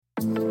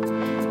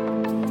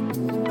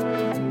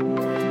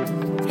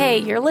Hey,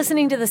 you're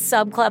listening to the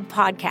Sub Club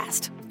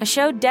podcast, a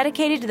show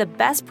dedicated to the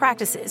best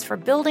practices for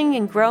building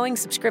and growing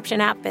subscription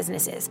app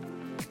businesses.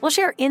 We'll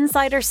share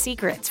insider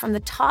secrets from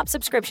the top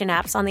subscription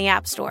apps on the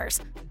app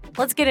stores.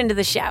 Let's get into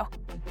the show.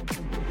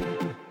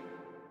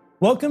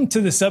 Welcome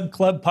to the Sub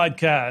Club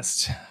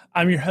podcast.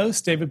 I'm your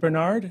host, David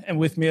Bernard, and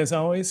with me, as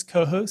always,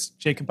 co-host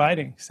Jacob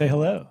Biding. Say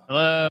hello.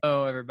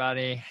 Hello,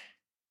 everybody.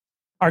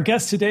 Our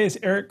guest today is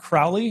Eric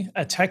Crowley,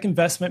 a tech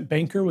investment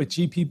banker with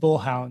GP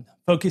Bullhound,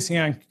 focusing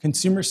on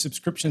consumer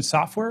subscription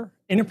software,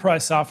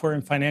 enterprise software,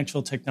 and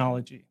financial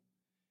technology.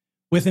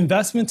 With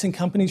investments in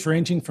companies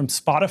ranging from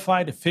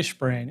Spotify to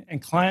Fishbrain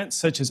and clients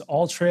such as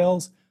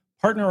AllTrails,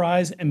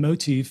 PartnerEyes, and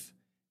Motif,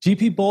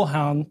 GP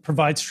Bullhound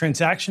provides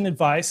transaction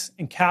advice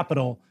and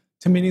capital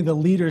to many of the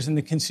leaders in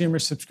the consumer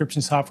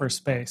subscription software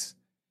space.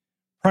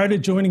 Prior to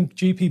joining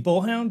GP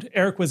Bullhound,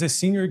 Eric was a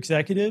senior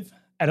executive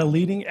at a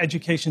leading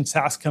education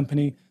SaaS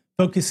company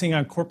focusing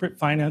on corporate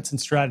finance and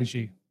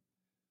strategy.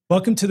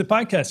 Welcome to the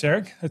podcast,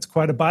 Eric. That's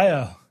quite a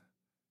bio.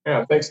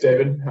 Yeah, thanks,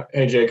 David.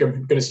 Hey,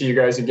 Jacob. Good to see you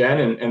guys again,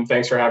 and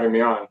thanks for having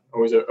me on. I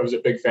was a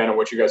big fan of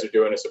what you guys are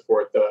doing to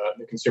support the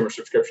consumer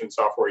subscription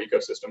software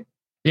ecosystem.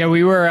 Yeah,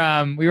 we were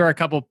a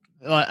couple.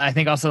 I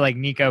think also like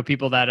Nico,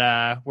 people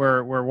that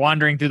were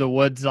wandering through the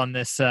woods on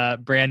this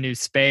brand new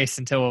space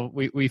until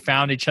we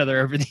found each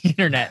other over the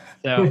internet.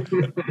 So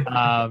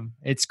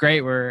it's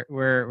great.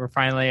 We're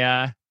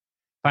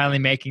finally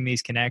making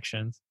these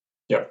connections.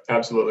 Yep,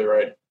 absolutely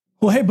right.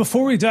 Well, hey,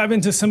 before we dive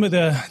into some of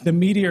the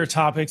meatier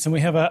topics, and we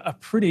have a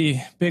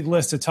pretty big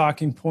list of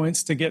talking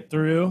points to get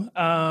through,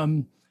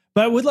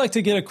 but I would like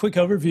to get a quick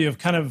overview of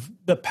kind of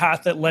the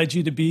path that led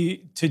you to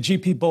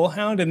GP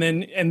Bullhound, and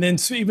then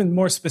even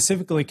more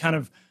specifically, kind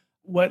of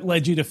what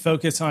led you to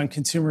focus on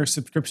consumer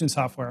subscription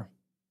software.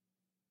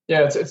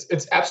 Yeah,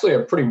 it's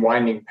absolutely a pretty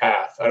winding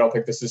path. I don't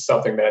think this is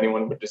something that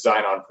anyone would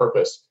design on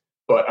purpose,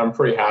 but I'm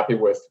pretty happy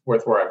with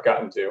where I've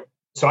gotten to.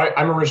 So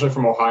I'm originally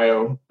from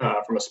Ohio,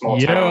 from a small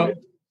town.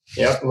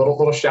 Yep, a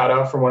little shout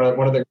out from one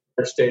of the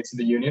states of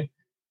the union.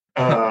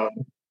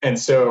 And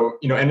so,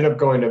 ended up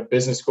going to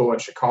business school in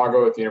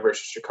Chicago at the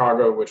University of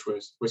Chicago, which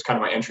was kind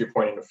of my entry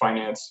point into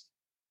finance.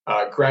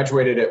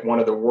 Graduated at one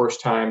of the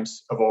worst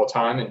times of all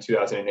time in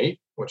 2008,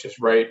 which is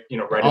right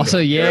Also,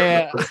 in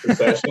yeah, the first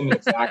recession.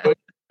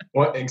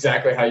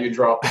 Exactly how you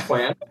draw up the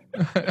plan.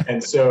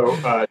 And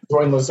so,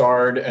 joined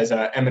Lazard as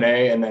a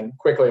M&A and then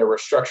quickly a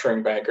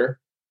restructuring banker.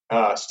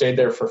 Stayed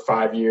there for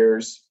 5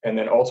 years, and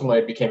then ultimately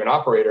I became an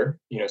operator.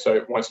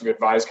 So once you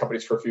advise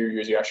companies for a few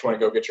years, you actually want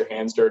to go get your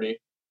hands dirty.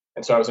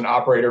 And so I was an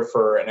operator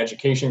for an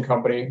education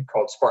company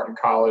called Spartan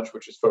College,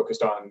 which is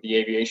focused on the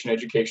aviation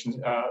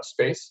education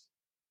space.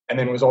 And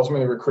then was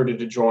ultimately recruited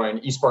to join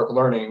eSpark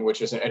Learning,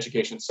 which is an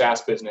education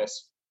SaaS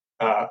business,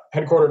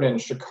 headquartered in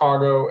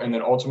Chicago. And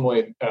then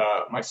ultimately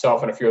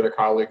myself and a few other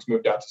colleagues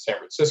moved out to San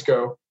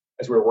Francisco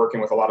as we were working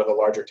with a lot of the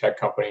larger tech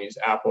companies,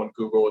 Apple and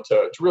Google,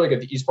 to really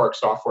get the eSpark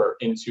software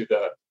into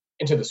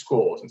the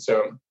schools. And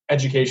so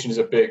education is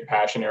a big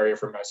passion area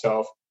for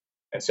myself.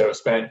 And so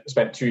spent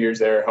 2 years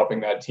there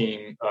helping that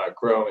team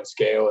grow and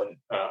scale. And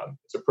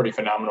it's a pretty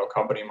phenomenal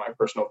company, in my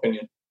personal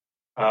opinion.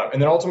 And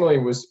then ultimately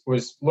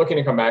was looking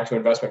to come back to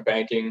investment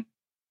banking,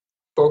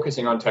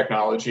 focusing on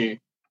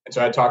technology. And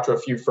so I talked to a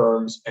few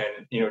firms,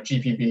 and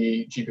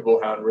GP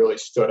Bullhound really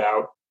stood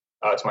out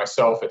to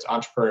myself. It's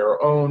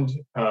entrepreneur owned.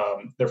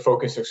 They're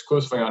focused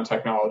exclusively on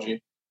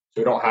technology.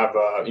 So we don't have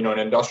an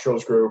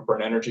industrials group or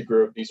an energy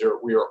group.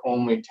 We are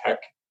only tech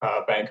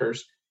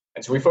bankers.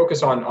 And so we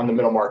focus on the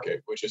middle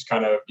market, which is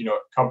kind of,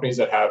 companies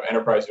that have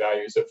enterprise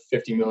values of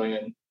 50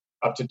 million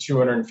up to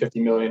 250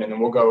 million. And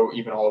then we'll go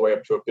even all the way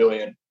up to $1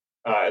 billion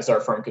as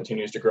our firm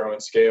continues to grow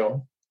and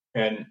scale.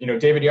 And,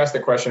 David, you asked the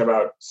question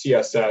about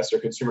CSS or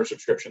consumer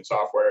subscription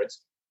software.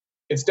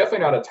 It's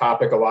definitely not a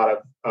topic a lot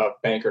of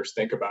bankers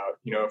think about.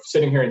 If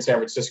sitting here in San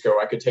Francisco,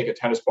 I could take a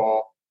tennis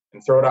ball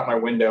and throw it out my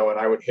window and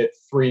I would hit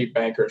 3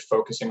 bankers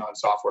focusing on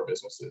software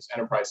businesses,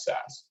 enterprise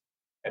SaaS.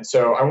 And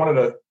so I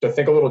wanted to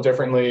think a little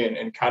differently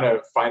and kind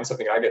of find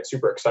something I get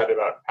super excited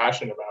about and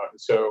passionate about. And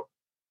so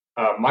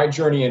my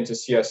journey into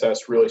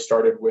CSS really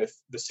started with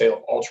the sale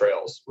of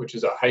AllTrails, which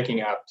is a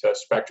hiking app to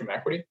Spectrum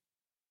Equity.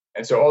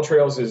 And so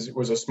AllTrails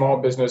was a small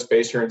business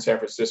based here in San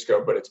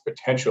Francisco, but its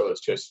potential is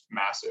just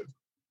massive.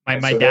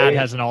 My dad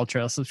has an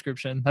AllTrails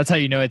subscription. That's how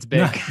you know it's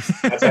big.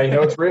 That's how you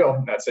know it's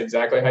real. That's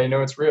exactly how you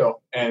know it's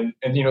real. And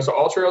so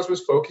AllTrails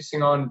was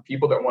focusing on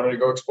people that wanted to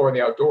go explore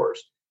the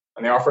outdoors.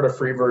 And they offered a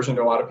free version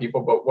to a lot of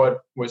people. But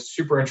what was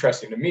super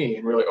interesting to me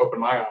and really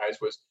opened my eyes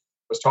was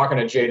talking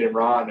to Jade and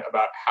Ron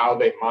about how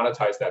they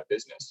monetize that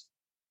business.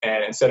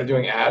 And instead of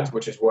doing ads,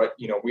 which is what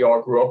we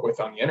all grew up with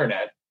on the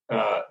internet,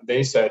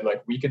 they said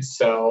we could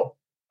sell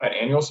an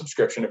annual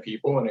subscription to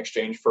people in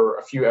exchange for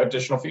a few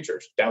additional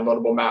features,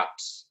 downloadable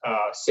maps,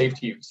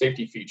 safety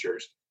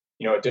features,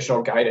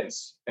 additional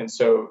guidance. And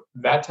so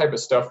that type of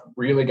stuff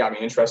really got me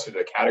interested in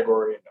the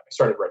category. And I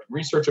started writing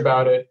research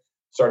about it,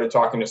 started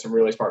talking to some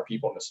really smart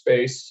people in the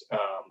space,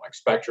 like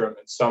Spectrum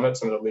and Summit,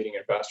 some of the leading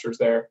investors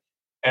there.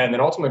 And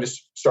then ultimately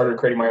just started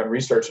creating my own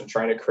research and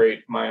trying to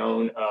create my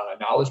own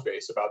knowledge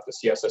base about the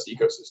CSS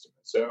ecosystem.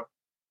 So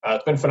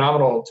it's been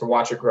phenomenal to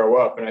watch it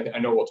grow up. And I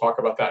know we'll talk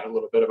about that in a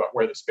little bit about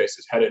where the space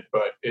is headed,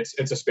 but it's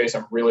a space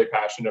I'm really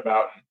passionate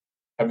about and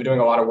have been doing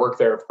a lot of work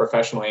there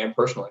professionally and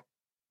personally.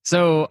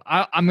 So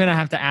I'm going to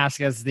have to ask,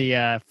 as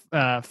the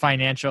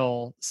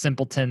financial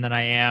simpleton that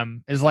I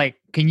am, is like,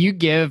 can you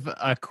give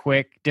a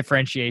quick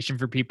differentiation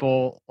for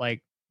people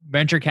like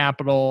venture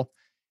capital,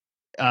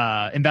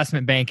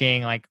 investment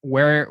banking, like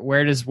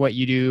where does what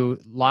you do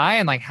lie,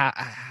 and like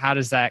how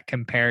does that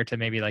compare to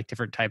maybe like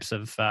different types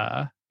of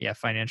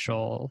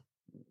financial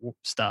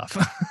stuff?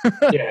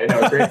 Yeah,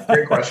 no,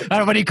 great question.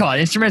 What do you call it?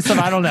 Instrument stuff?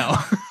 I don't know.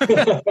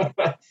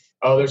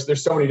 Oh,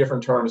 there's so many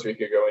different terms we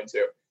could go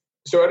into.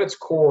 So at its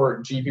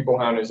core, GP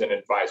Bullhound is an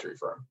advisory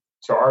firm.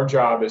 So our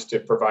job is to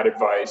provide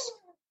advice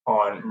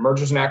on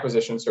mergers and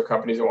acquisitions. So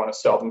companies that want to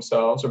sell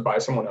themselves or buy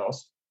someone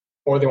else,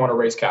 or they want to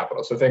raise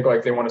capital. So think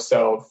like they want to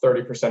sell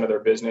 30% of their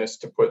business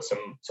to put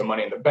some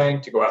money in the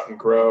bank to go out and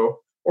grow,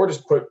 or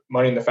just put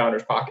money in the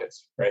founder's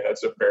pockets, right?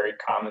 That's a very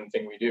common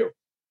thing we do.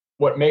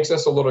 What makes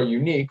us a little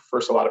unique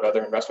versus a lot of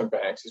other investment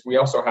banks is we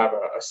also have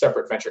a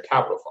separate venture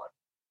capital fund.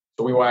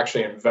 So we will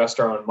actually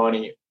invest our own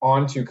money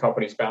onto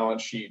companies'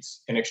 balance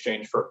sheets in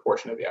exchange for a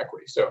portion of the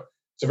equity. So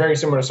it's very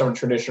similar to some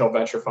traditional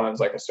venture funds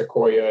like a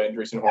Sequoia and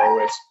Andreessen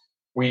Horowitz.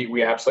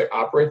 We absolutely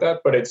operate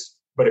that, but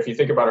if you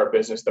think about our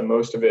business, the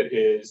most of it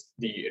is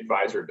the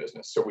advisory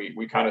business. So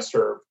we kind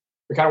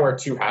of wear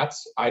two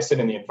hats. I sit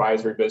in the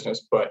advisory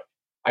business, but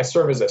I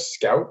serve as a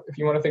scout, if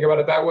you want to think about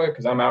it that way,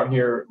 because I'm out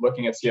here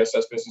looking at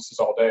CSS businesses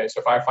all day.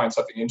 So if I find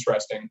something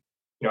interesting,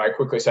 I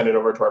quickly send it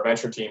over to our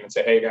venture team and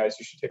say, hey guys,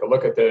 you should take a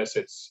look at this.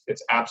 It's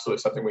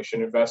absolutely something we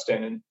should invest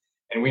in.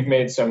 And we've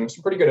made some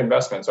pretty good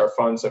investments. Our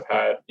funds have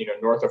had,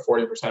 north of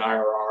 40%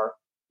 IRR,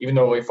 even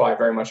though we fly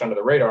very much under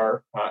the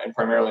radar and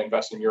primarily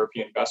invest in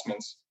European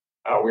investments.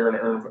 We're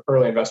an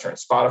early investor in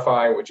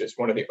Spotify, which is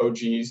one of the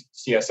OGs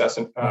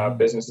CSS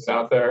businesses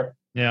out there.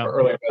 Yeah. We're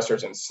early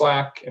investors in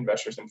Slack,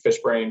 investors in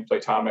Fishbrain,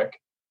 Playtomic,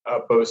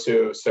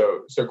 Bosu.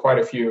 So quite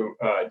a few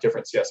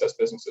different CSS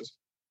businesses.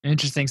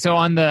 Interesting. So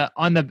on the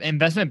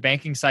investment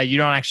banking side, you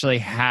don't actually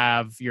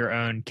have your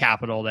own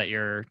capital that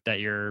you're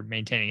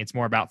maintaining. It's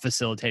more about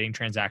facilitating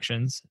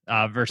transactions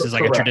versus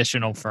like a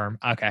traditional firm.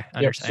 Okay,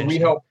 understand.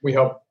 So we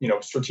help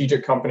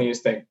strategic companies,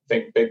 think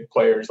big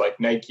players like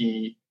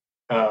Nike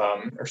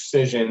or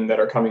Cision that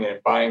are coming in and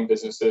buying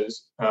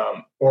businesses,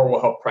 or we'll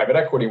help private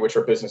equity, which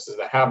are businesses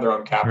that have their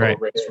own capital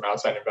raised from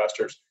outside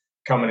investors,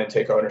 come in and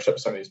take ownership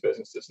of some of these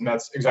businesses. And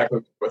that's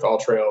exactly with All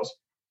Trails,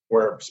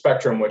 where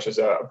Spectrum, which is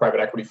a private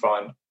equity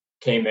fund,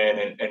 came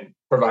in and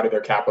provided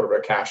their capital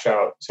to cash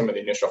out some of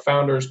the initial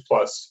founders,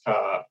 plus some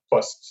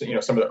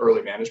of the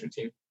early management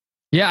team.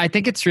 Yeah, I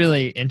think it's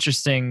really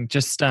interesting.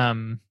 Just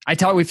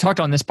we've talked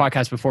on this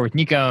podcast before with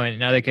Nico and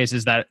in other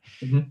cases that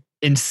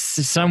in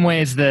some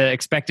ways the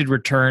expected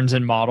returns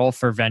and model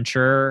for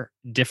venture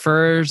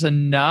differs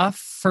enough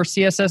for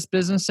CSS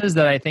businesses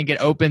that I think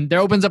there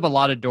opens up a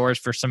lot of doors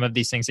for some of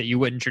these things that you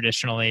wouldn't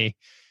traditionally.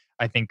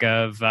 I think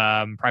of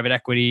private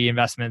equity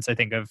investments. I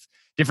think of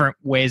different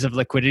ways of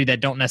liquidity that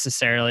don't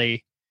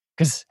necessarily,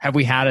 because have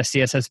we had a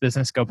CSS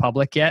business go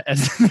public yet?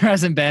 As there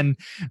hasn't been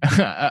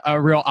a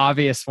real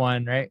obvious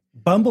one, right?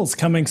 Bumble's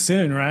coming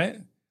soon, right?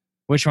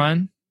 Which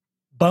one?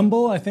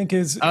 Bumble, I think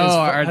Bumble's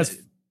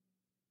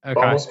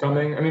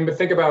coming. I mean, but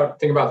think about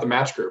the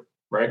Match Group,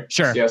 right?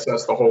 Sure.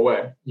 CSS the whole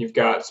way. You've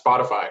got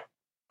Spotify,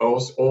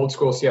 old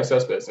school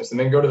CSS business, and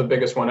then go to the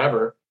biggest one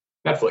ever,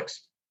 Netflix.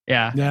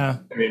 Yeah.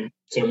 I mean,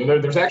 so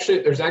there's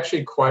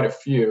actually quite a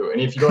few.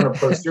 And if you go into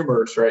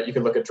prosumers, right, you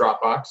can look at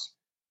Dropbox,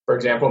 for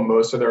example.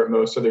 Most of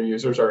their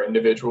users are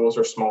individuals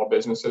or small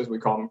businesses. We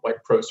call them like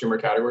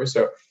prosumer categories.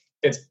 So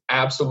it's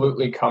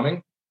absolutely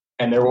coming.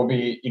 And there will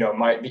be,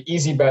 the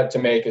easy bet to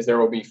make is there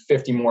will be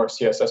 50 more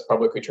CSS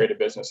publicly traded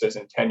businesses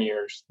in 10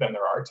 years than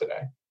there are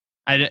today.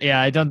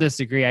 I don't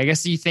disagree. I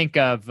guess you think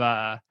of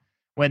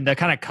when the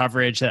kind of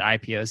coverage that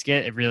IPOs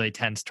get, it really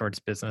tends towards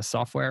business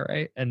software,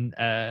 right? And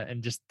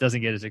just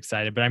doesn't get as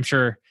excited. But I'm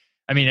sure,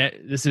 we're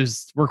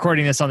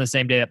recording this on the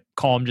same day that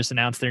Calm just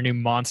announced their new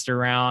monster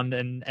round.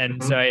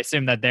 And so I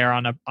assume that they're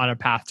on a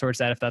path towards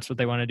that if that's what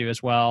they want to do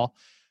as well.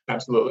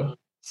 Absolutely.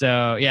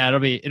 So yeah, it'll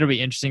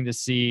be interesting to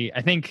see.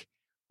 I think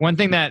one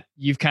thing that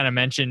you've kind of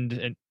mentioned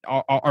and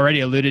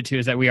already alluded to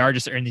is that we are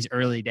just in these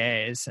early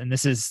days. And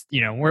this is,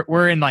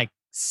 we're in like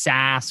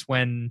SaaS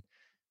when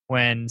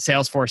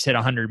Salesforce hit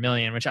 100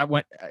 million, which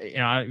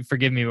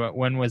forgive me, but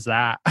when was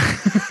that?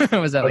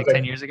 Was that like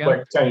 10 years ago?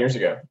 Like 10 years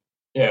ago.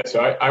 Yeah. So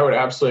I would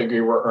absolutely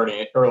agree.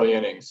 We're early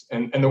innings.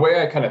 And the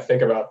way I kind of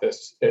think about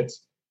this,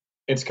 it's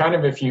kind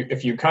of, if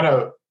you kind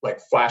of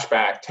like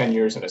flashback 10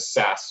 years into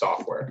SaaS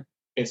software,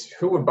 it's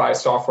who would buy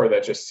software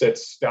that just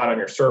sits down on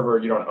your server.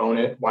 You don't own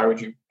it. Why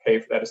would you pay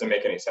for that? Doesn't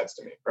make any sense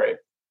to me. Right.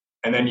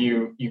 And then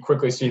you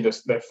quickly see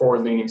that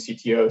forward-leaning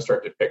CTOs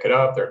start to pick it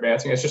up. They're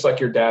advancing. It's just like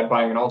your dad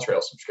buying an All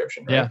Trails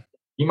subscription. Right? Yeah.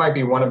 he might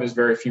be one of his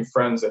very few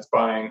friends that's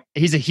buying.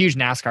 He's a huge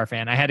NASCAR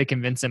fan. I had to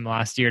convince him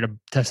last year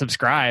to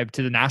subscribe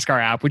to the NASCAR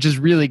app, which is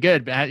really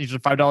good. It's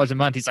 $5 a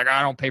month. He's like,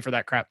 I don't pay for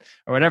that crap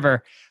or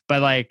whatever.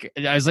 But like,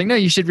 I was like, no,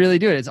 you should really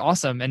do it. It's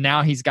awesome. And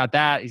now he's got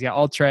that. He's got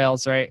All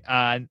Trails, right?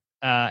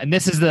 And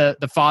this is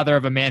the father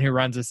of a man who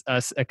runs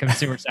a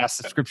consumer SaaS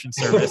subscription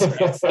service.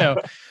 Right?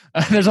 So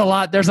there's a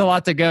lot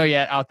to go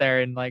yet out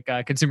there in like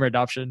consumer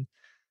adoption.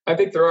 I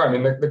think there are. I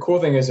mean, the cool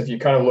thing is if you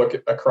kind of look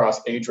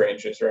across age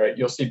ranges, right,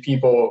 you'll see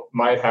people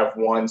might have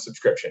one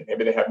subscription.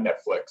 Maybe they have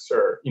Netflix,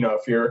 or,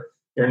 if you're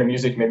into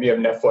music, maybe you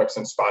have Netflix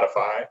and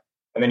Spotify.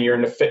 And then you're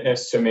into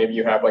fitness, so maybe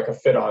you have like a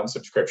Fit On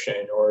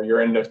subscription, or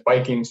you're into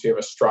biking, so you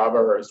have a Strava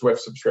or a Zwift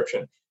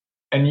subscription.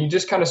 And you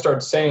just kind of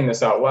start saying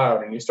this out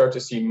loud, and you start to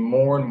see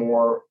more and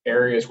more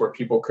areas where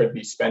people could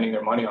be spending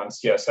their money on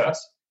CSS.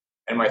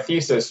 And my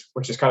thesis,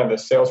 which is kind of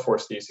the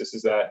Salesforce thesis,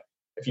 is that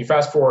if you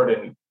fast forward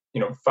in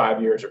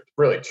 5 years, or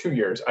really 2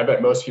 years, I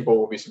bet most people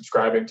will be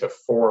subscribing to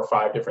 4 or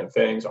 5 different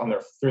things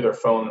through their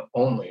phone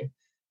only.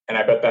 And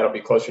I bet that'll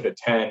be closer to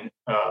 10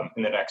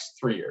 in the next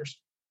 3 years.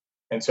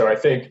 And so I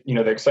think,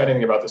 the exciting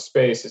thing about the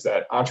space is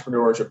that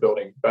entrepreneurs are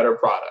building better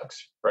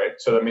products, right?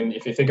 So, I mean,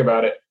 if you think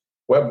about it,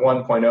 Web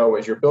 1.0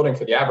 is you're building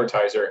for the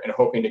advertiser and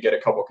hoping to get a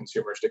couple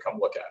consumers to come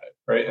look at it,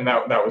 right? And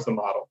that was the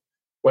model.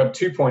 Web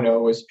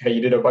 2.0 was, hey,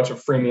 you did a bunch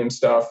of freemium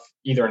stuff,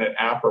 either in an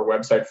app or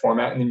website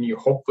format, and then you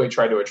hopefully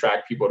try to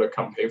attract people to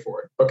come pay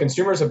for it. But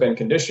consumers have been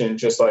conditioned,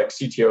 just like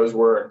CTOs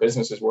were and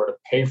businesses were, to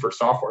pay for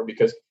software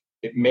because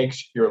it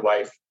makes your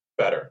life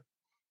better.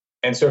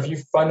 And so if you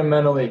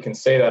fundamentally can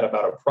say that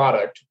about a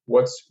product,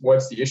 what's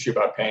the issue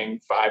about paying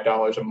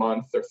 $5 a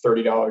month or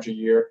 $30 a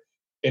year?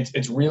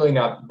 It's really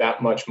not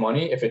that much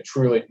money if it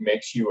truly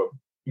makes your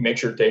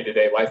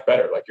day-to-day life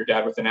better, like your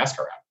dad with the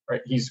NASCAR app,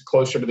 right? He's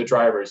closer to the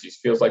drivers. He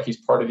feels like he's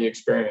part of the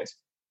experience.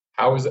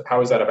 How is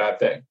that a bad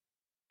thing?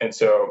 And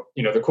so,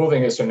 the cool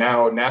thing is, so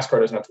now NASCAR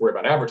doesn't have to worry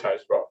about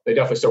advertisers. Well, they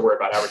definitely still worry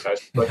about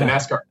advertisers, but the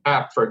NASCAR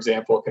app, for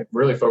example, can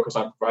really focus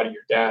on providing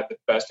your dad the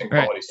best in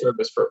quality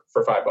service for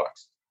 $5.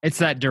 It's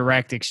that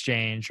direct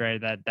exchange, right?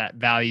 That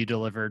value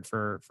delivered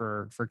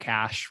for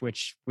cash,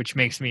 which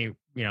makes me,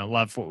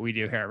 love what we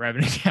do here at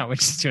Revenue Account,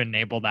 which is to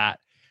enable that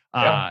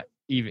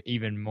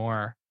even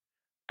more.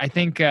 I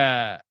think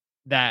that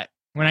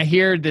when I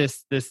hear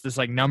this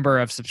like number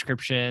of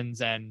subscriptions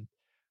and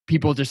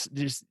people just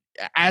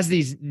as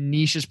these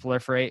niches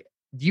proliferate,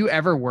 do you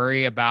ever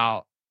worry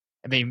about?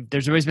 I mean,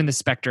 there's always been the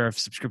specter of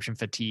subscription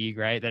fatigue,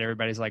 right? That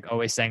everybody's like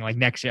always saying, like,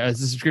 next year, the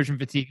subscription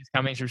fatigue is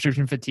coming.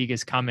 Subscription fatigue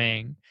is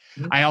coming.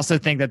 Mm-hmm. I also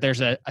think that there's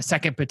a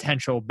second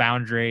potential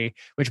boundary,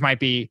 which might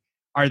be,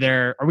 are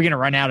we going to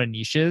run out of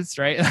niches,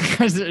 right?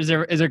 is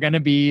there going to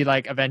be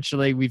like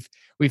eventually we've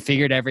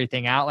figured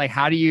everything out? Like,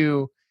 how do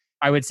you?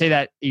 I would say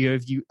that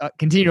if you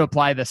continue to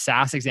apply the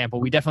SaaS example,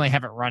 we definitely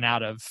haven't run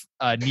out of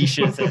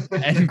niches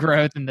and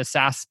growth in the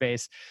SaaS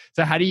space.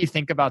 So how do you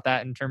think about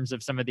that in terms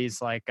of some of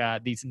these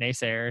these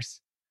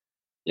naysayers?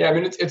 Yeah, I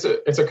mean, it's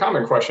a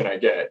common question I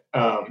get.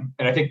 And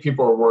I think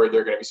people are worried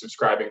they're going to be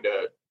subscribing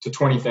to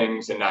 20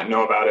 things and not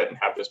know about it and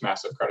have this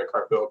massive credit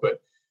card bill. But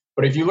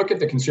if you look at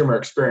the consumer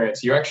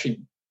experience, you actually,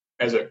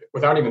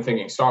 without even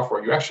thinking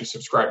software, you actually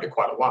subscribe to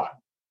quite a lot.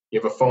 You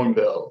have a phone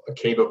bill, a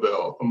cable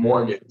bill, a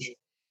mortgage.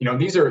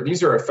 These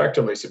are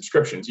effectively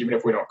subscriptions, even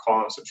if we don't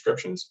call them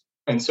subscriptions.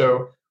 And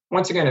so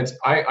once again,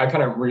 I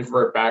kind of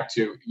revert back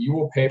to, you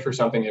will pay for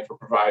something if it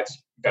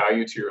provides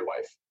value to your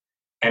life.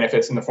 And if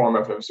it's in the form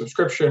of a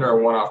subscription or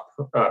a one-off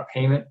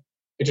payment,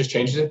 it just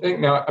changes the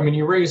thing. Now, I mean,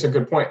 you raise a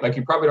good point. Like,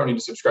 you probably don't need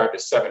to subscribe to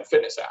 7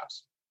 fitness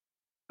apps.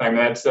 I mean,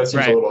 that seems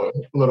right. a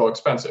little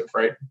expensive,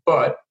 right?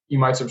 But you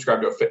might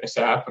subscribe to a fitness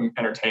app, an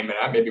entertainment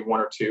app, maybe 1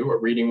 or 2, a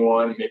reading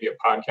one, maybe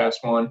a podcast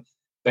one.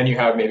 Then you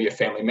have maybe a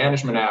family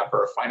management app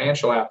or a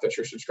financial app that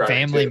you're subscribing to.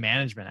 Family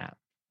management app.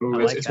 Ooh,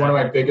 it's one of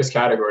my biggest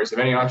categories. If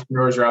any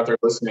entrepreneurs are out there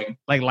listening.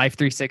 Like Life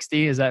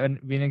 360, is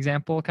that be an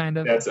example, kind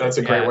of? That's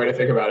a great way to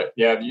think about it.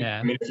 Yeah,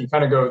 I mean, if you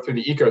kind of go through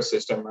the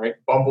ecosystem, right?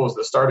 Bumble is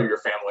the start of your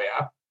family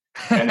app.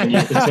 And then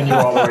you continue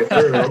all the way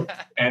through.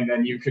 And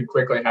then you could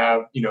quickly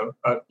have,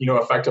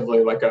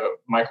 effectively like a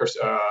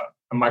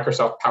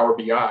Microsoft Power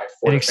BI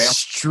for an the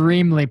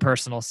extremely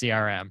personal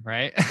CRM,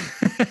 right?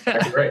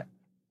 That's great.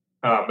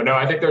 But no,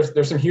 I think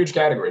there's some huge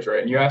categories,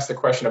 right? And you asked the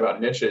question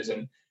about niches,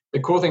 and the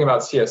cool thing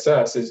about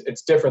CSS is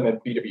it's different than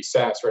B2B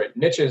SaaS, right?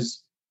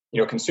 Niches,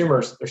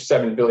 consumers, there's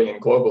 7 billion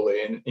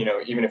globally. And,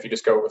 even if you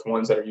just go with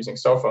ones that are using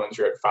cell phones,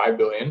 you're at 5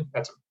 billion.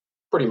 That's a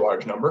pretty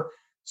large number.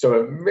 So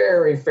a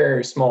very,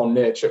 very small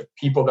niche of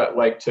people that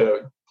like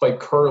to play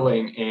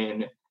curling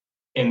in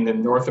the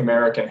North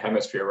American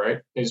hemisphere, right,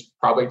 is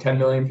probably 10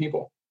 million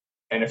people.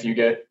 And if you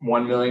get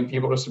 1 million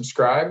people to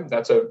subscribe,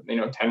 that's a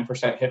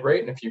 10% hit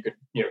rate. And if you could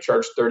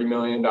charge $30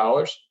 million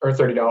or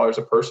 $30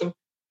 a person,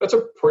 that's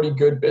a pretty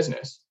good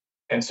business.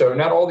 And so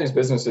not all these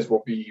businesses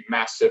will be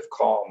massive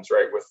calms,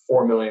 right, with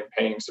 4 million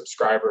paying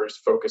subscribers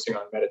focusing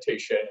on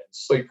meditation and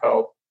sleep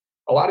health.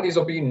 A lot of these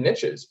will be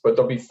niches, but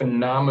they'll be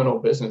phenomenal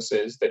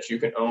businesses that you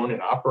can own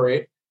and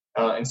operate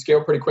and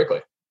scale pretty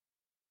quickly.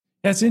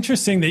 Yeah, it's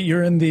interesting that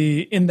you're in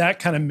that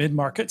kind of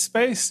mid-market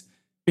space.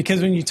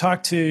 Because when you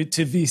talk to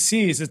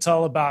VCs, it's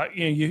all about,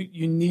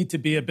 you need to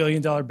be $1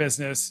 billion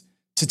business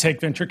to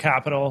take venture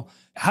capital.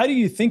 How do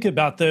you think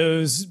about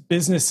those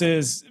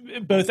businesses,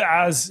 both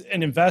as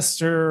an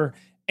investor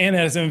and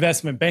as an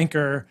investment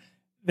banker,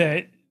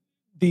 that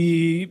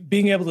the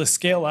being able to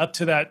scale up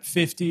to that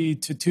 50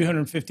 to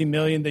 250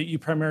 million that you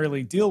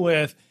primarily deal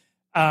with,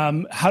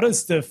 how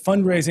does the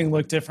fundraising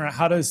look different?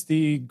 How does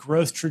the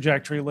growth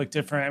trajectory look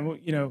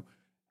different?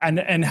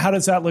 And how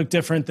does that look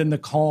different than the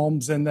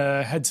Calms and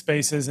the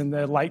Headspaces and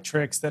the Light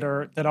Tricks that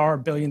are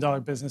 $1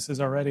 billion businesses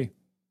already?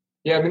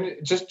 Yeah, I mean,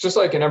 just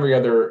like in every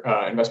other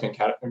investment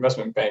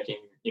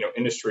banking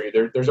industry,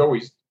 there's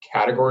always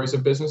categories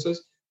of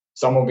businesses.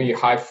 Some will be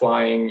high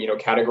flying,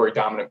 category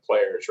dominant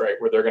players, right,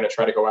 where they're going to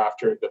try to go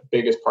after the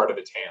biggest part of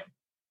the TAM,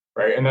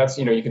 right? And that's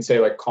you can say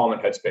like Calm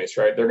and Headspace,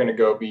 right? They're going to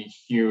go be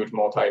huge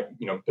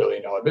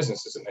billion dollar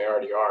businesses, and they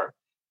already are.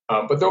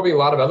 But there'll be a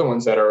lot of other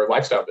ones that are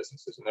lifestyle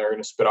businesses, and they're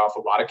going to spit off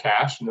a lot of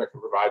cash, and they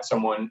can provide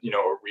someone,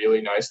 a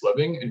really nice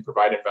living and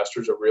provide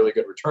investors a really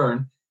good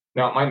return.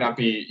 Now, it might not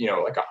be,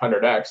 like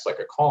 100x, like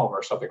a Calm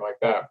or something like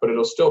that, but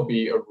it'll still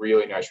be a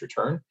really nice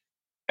return.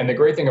 And the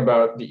great thing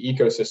about the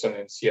ecosystem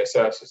in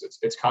CSS is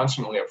it's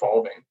constantly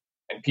evolving,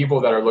 and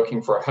people that are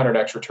looking for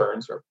 100x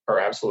returns are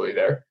absolutely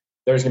there.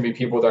 There's going to be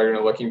people that are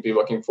going to be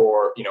looking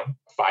for, a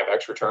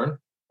 5x return,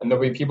 and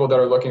there'll be people that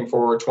are looking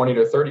for 20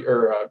 to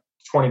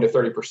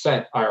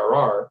 30%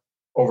 IRR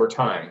over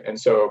time. And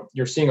so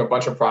you're seeing a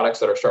bunch of products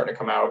that are starting to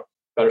come out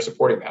that are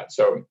supporting that.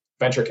 So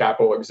venture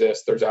capital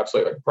exists. There's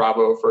absolutely like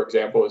Bravo, for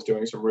example, is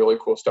doing some really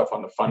cool stuff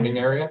on the funding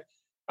area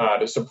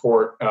to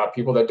support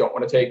people that don't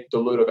want to take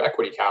dilutive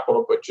equity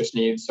capital, but just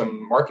need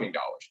some marketing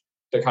dollars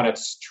to kind of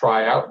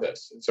try out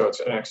this. And so it's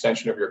an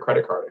extension of your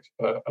credit card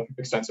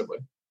extensively.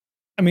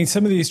 I mean,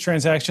 some of these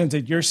transactions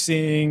that you're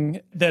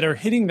seeing that are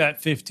hitting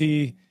that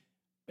 50,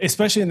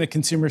 especially in the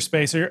consumer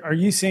space, are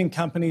you seeing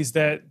companies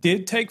that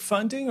did take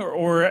funding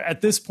or at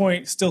this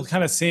point still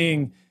kind of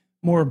seeing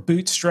more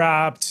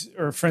bootstrapped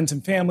or friends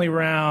and family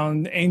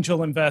round,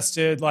 angel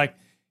invested? Like,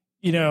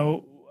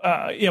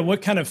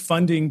 what kind of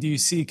funding do you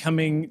see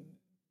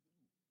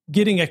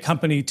getting a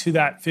company to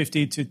that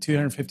 50 to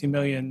 250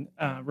 million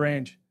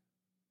range?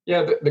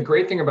 Yeah, the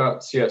great thing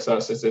about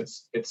CSS is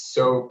it's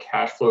so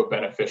cash flow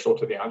beneficial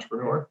to the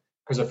entrepreneur,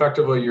 because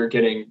effectively you're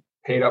getting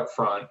paid up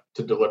front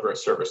to deliver a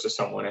service to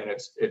someone, and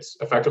it's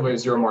effectively a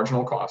zero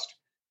marginal cost,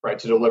 right,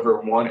 to deliver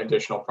one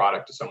additional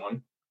product to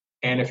someone.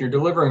 And if you're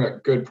delivering a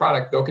good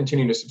product, they'll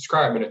continue to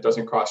subscribe, and it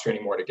doesn't cost you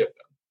any more to get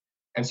them.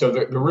 And so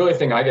the really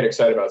thing I get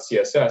excited about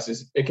CSS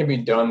is it can be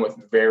done with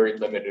very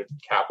limited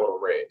capital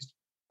raised,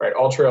 right?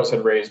 All Trails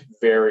had raised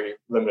very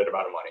limited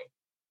amount of money.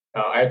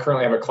 I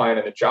currently have a client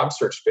in the job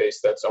search space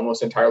that's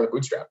almost entirely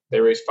bootstrapped. They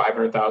raised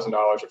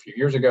 $500,000 a few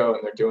years ago,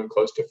 and they're doing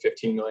close to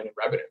 15 million in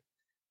revenue.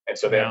 And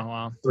so they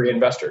have 3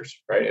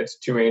 investors, right? It's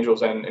 2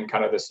 angels and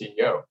kind of the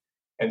CEO.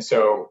 And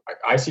so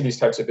I see these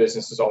types of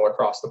businesses all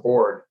across the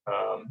board.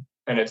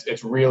 And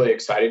it's really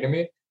exciting to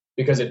me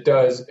because it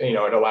does, it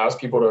allows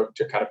people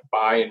to kind of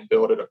buy and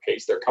build at a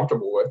pace they're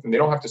comfortable with. And they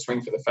don't have to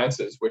swing for the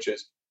fences, which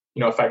is,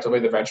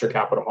 effectively the venture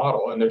capital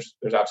model. And there's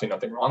absolutely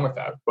nothing wrong with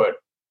that. But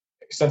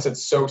since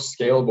it's so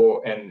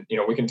scalable and,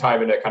 we can tie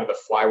into kind of the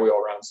flywheel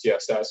around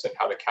CSS and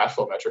how the cash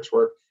flow metrics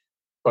work.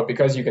 But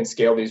because you can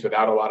scale these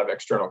without a lot of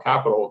external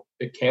capital,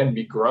 it can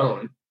be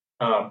grown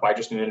by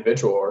just an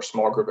individual or a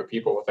small group of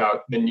people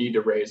without the need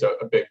to raise a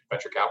big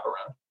venture capital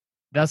round.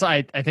 That's what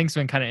I think it's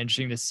been kind of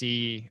interesting to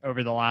see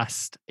over the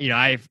last,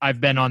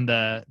 I've been on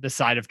the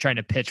side of trying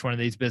to pitch one of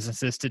these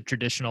businesses to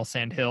traditional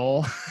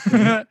Sandhill,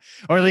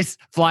 or at least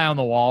fly on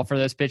the wall for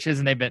those pitches.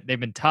 And they've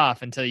been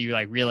tough until you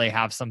like really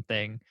have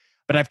something.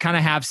 But I've kind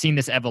of have seen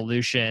this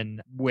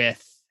evolution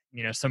with,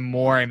 some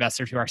more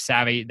investors who are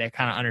savvy. They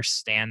kind of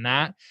understand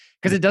that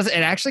because it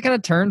actually kind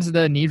of turns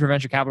the need for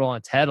venture capital on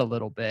its head a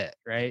little bit,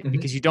 right? Mm-hmm.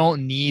 Because you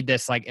don't need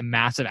this like a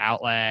massive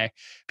outlay.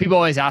 People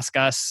always ask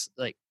us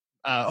like,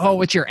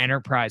 what's your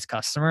enterprise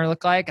customer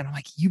look like? And I'm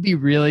like, you'd be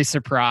really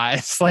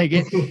surprised. Like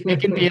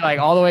it can be like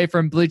all the way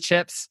from blue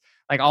chips,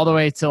 like all the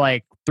way to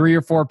like 3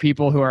 or 4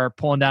 people who are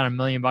pulling down $1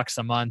 million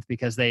a month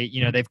because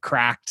they've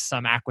cracked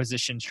some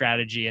acquisition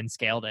strategy and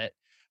scaled it.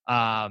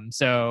 I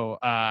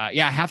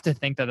have to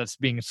think that that's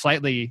being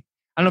slightly,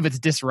 I don't know if it's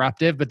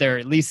disruptive, but there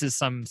at least is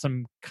some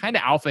kind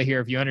of alpha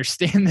here if you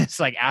understand this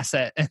like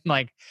asset and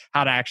like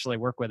how to actually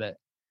work with it.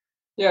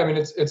 Yeah, I mean,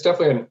 it's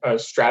definitely a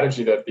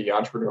strategy that the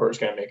entrepreneur is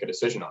going to make a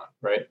decision on,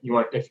 right? You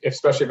want,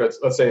 especially if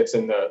let's say it's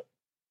in the,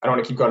 I don't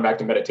want to keep going back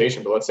to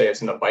meditation, but let's say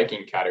it's in the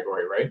biking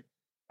category, right?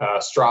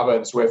 Strava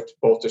and Zwift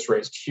both just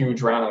raised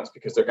huge rounds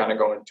because they're kind of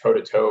going toe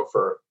to toe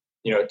for,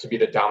 to be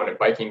the dominant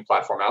biking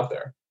platform out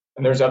there.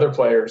 And there's other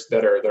players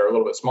that are a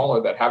little bit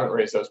smaller that haven't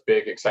raised those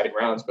big, exciting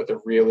rounds, but they're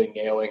really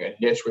nailing a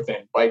niche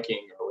within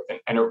biking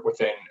or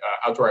within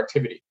outdoor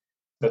activity.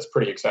 That's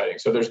pretty exciting.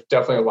 So there's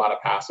definitely a lot of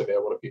paths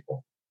available to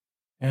people.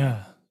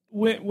 Yeah.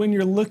 When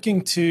you're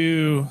looking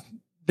to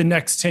the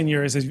next 10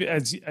 years,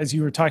 as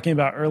you were talking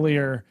about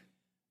earlier,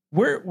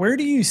 where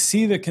do you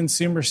see the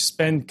consumer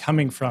spend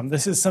coming from?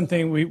 This is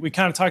something we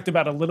kind of talked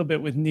about a little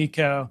bit with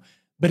Nico,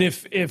 But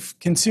if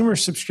consumer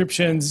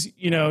subscriptions,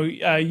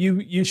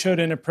 you showed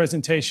in a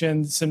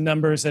presentation some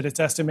numbers that it's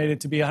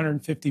estimated to be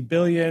 150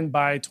 billion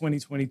by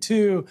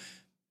 2022.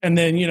 And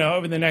then,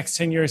 over the next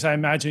 10 years, I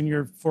imagine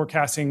you're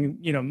forecasting,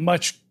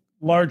 much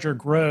larger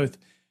growth.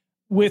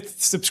 With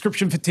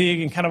subscription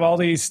fatigue and kind of all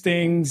these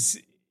things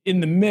in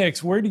the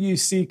mix, where do you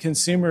see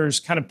consumers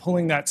kind of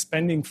pulling that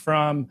spending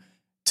from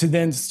to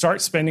then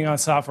start spending on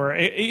software?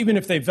 Even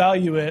if they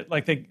value it,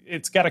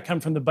 it's got to come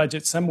from the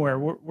budget somewhere.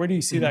 Where do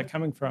you see that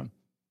coming from?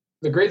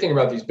 The great thing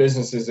about these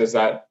businesses is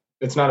that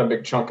it's not a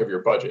big chunk of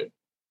your budget.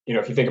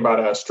 If you think about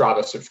a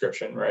Strava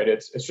subscription, right?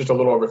 It's just a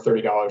little over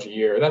 $30 a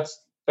year.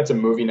 That's a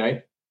movie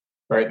night,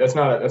 right? That's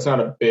not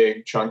a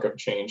big chunk of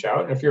change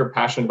out. And if you're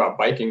passionate about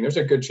biking, there's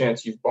a good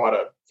chance you've bought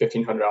a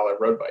 $1,500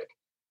 road bike.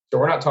 So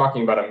we're not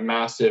talking about a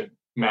massive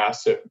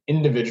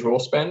individual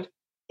spend.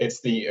 It's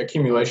the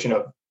accumulation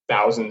of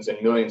thousands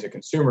and millions of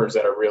consumers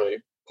that are really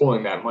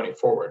pulling that money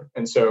forward.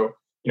 And so,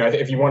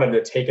 if you wanted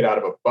to take it out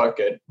of a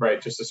bucket,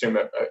 right, just assume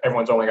that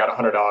everyone's only got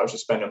 $100 to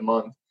spend a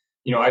month.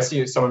 I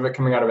see some of it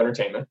coming out of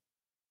entertainment.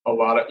 A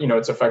lot of,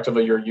 it's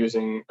effectively you're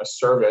using a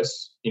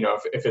service.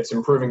 If it's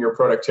improving your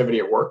productivity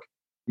at work,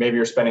 maybe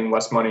you're spending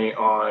less money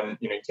on,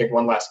 you take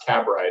one last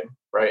cab ride,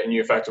 right, and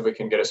you effectively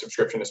can get a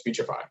subscription to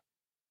Speechify.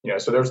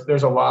 So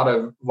there's a lot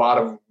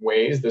of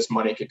ways this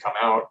money could come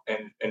out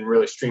and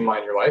really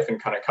streamline your life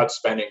and kind of cut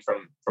spending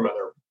from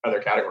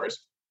other categories.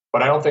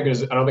 But I don't think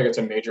it's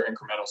a major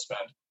incremental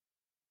spend.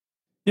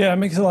 Yeah, it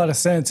makes a lot of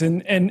sense.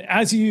 And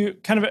as you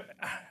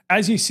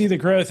see the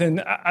growth,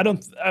 and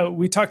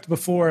we talked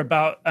before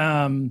about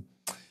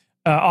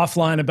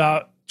offline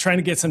about trying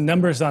to get some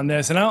numbers on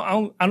this, and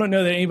I don't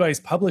know that anybody's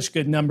published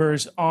good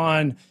numbers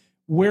on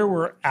where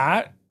we're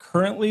at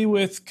currently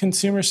with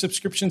consumer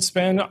subscription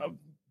spend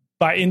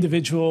by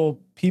individual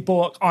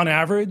people on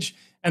average,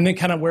 and then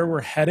kind of where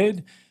we're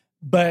headed.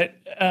 But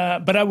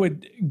I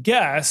would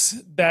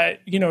guess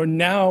that,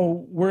 now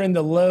we're in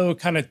the low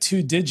kind of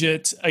 2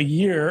 digits a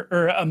year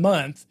or a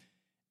month.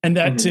 And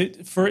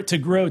that for it to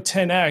grow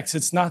 10x,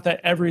 it's not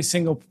that every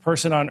single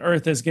person on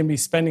earth is going to be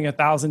spending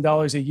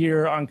 $1,000 a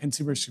year on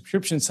consumer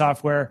subscription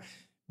software.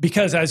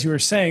 Because as you were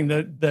saying,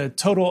 the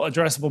total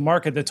addressable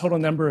market, the total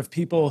number of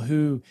people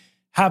who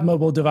have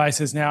mobile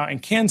devices now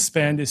and can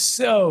spend is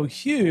so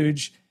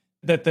huge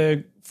that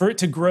for it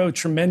to grow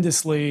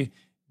tremendously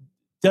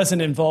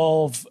doesn't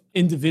involve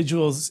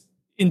individuals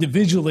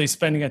individually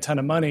spending a ton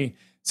of money.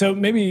 So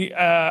maybe,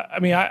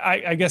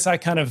 I guess I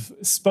kind of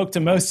spoke to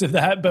most of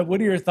that, but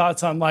what are your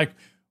thoughts on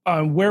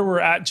where we're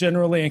at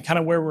generally and kind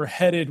of where we're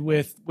headed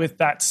with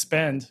that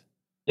spend?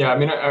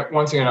 Yeah,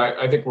 once again,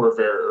 I think we're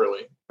very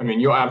early.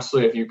 You'll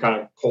absolutely, if you kind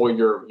of poll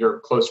your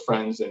close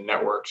friends and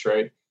networks,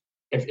 right?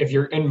 If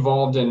you're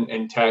involved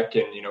in tech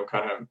and,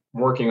 kind of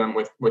working on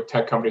with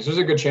tech companies, there's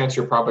a good chance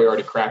you're probably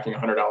already cracking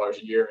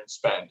 $100 a year in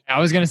spend. I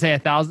was going to say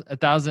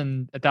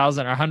 1,000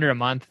 or 100 a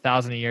month,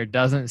 1,000 a year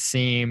doesn't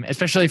seem,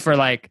 especially for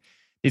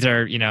these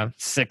are,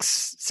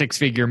 six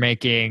figure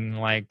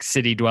making,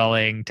 city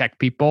dwelling tech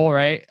people,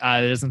 right?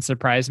 It doesn't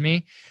surprise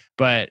me,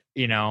 but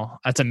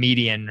that's a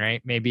median,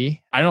 right?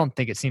 Maybe. I don't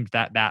think it seems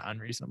that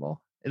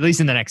unreasonable, at least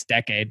in the next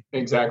decade.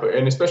 Exactly.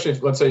 And especially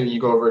if, let's say you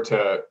go over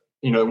to,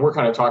 we're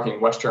kind of talking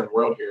Western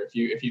world here.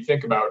 If you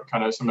think about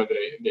kind of some of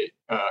the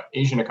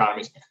Asian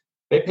economies,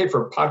 they pay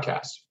for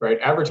podcasts, right?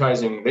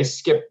 Advertising, they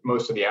skip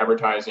most of the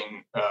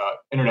advertising,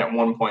 internet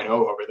 1.0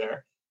 over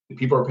there.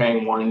 People are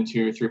paying $1,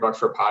 $2, $3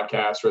 for a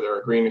podcast, or they're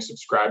agreeing to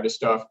subscribe to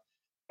stuff.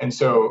 And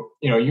so,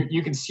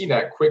 you can see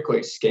that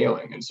quickly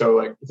scaling. And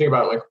so you think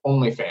about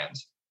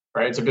OnlyFans,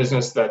 right? It's a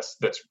business that's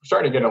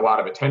starting to get a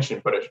lot of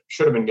attention, but it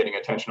should have been getting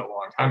attention a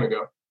long time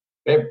ago.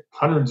 They have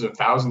hundreds of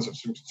thousands of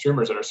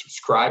consumers that are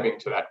subscribing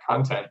to that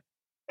content.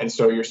 And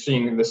so you're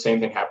seeing the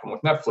same thing happen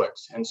with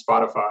Netflix and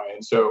Spotify.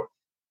 And so,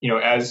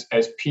 as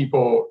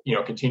people,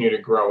 continue to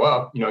grow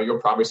up, you'll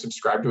probably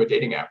subscribe to a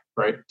dating app,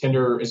 right?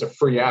 Tinder is a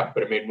free app,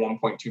 but it made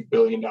 $1.2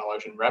 billion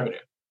in revenue.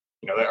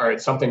 All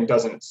right, something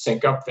doesn't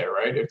sync up there,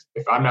 right?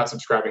 If I'm not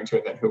subscribing to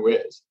it, then who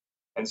is?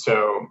 And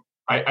so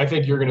I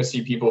think you're going to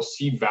see people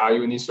see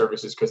value in these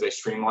services because they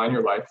streamline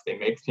your life. They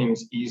make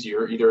things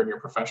easier, either in your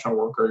professional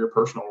work or your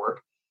personal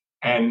work.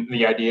 And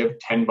the idea of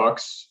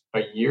 $10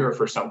 a year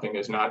for something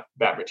is not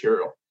that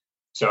material.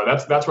 So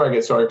that's why I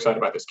get so excited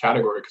about this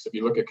category, because if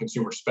you look at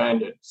consumer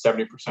spend at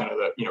 70% of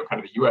the,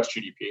 kind of the US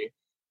GDP,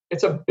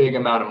 it's a big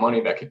amount of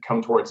money that could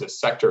come towards this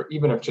sector,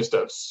 even if just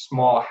a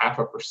small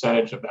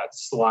 0.5% of that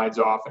slides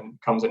off and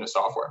comes into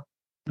software.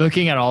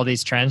 Looking at all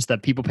these trends,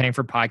 that people paying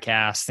for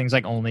podcasts, things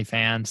like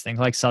OnlyFans, things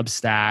like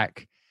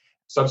Substack.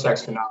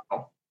 Substack's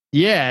phenomenal.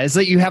 Yeah, it's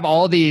you have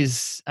all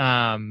these.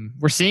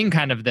 We're seeing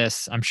kind of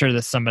this. I'm sure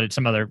that some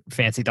other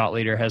fancy thought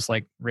leader has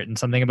written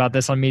something about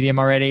this on Medium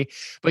already.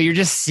 But you're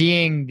just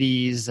seeing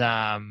these. The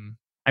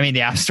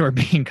App Store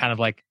being kind of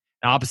the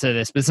opposite of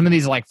this, but some of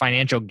these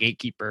financial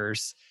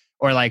gatekeepers,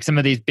 or some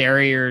of these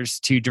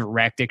barriers to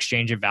direct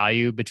exchange of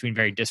value between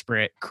very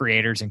disparate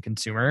creators and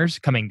consumers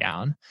coming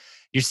down.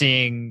 You're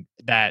seeing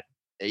that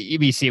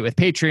you see it with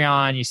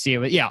Patreon, you see it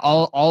with,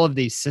 all of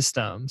these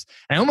systems.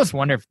 And I almost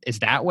wonder is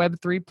that Web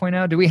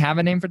 3.0? Do we have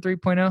a name for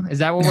 3.0? Is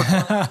that what we're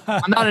calling?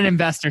 I'm not an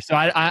investor, so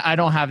I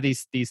don't have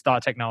these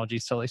thought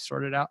technologies totally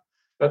sorted out.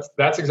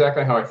 That's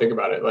exactly how I think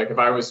about it. Like if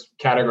I was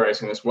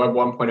categorizing this, Web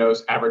 1.0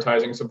 is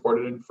advertising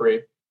supported and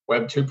free.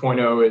 Web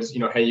 2.0 is,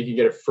 hey, you can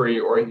get it free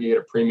or you can get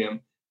a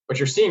premium. But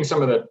you're seeing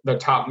some of the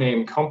top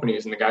name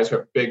companies and the guys who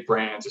have big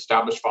brands,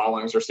 established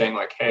followings are saying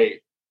like,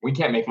 hey, we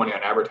can't make money on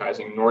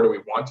advertising, nor do we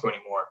want to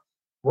anymore.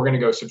 We're going to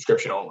go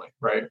subscription only,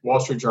 right? Wall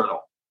Street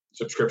Journal,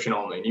 subscription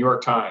only. New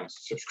York Times,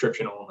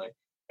 subscription only.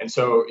 And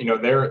so,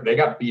 they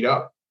got beat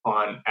up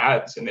on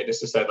ads and they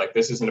just decided like,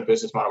 this isn't a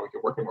business model we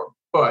can work anymore.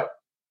 But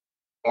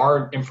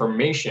our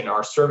information,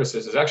 our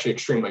services is actually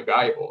extremely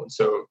valuable. And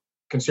so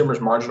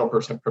consumers' marginal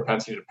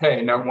propensity to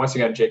pay. Now, once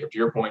again, Jacob, to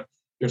your point,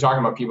 you're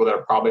talking about people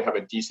that probably have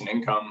a decent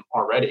income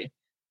already,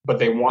 but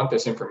they want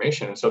this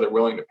information. And so they're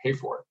willing to pay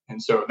for it.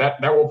 And so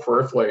that will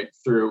proliferate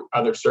through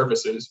other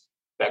services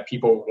that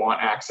people want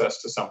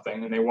access to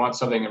something and they want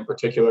something in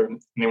particular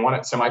and they want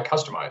it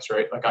semi-customized,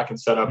 right? Like I can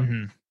set up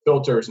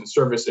filters and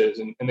services.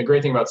 And the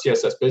great thing about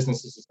CSS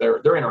businesses is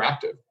they're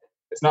interactive.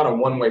 It's not a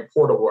one-way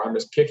portal where I'm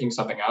just kicking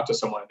something out to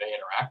someone and they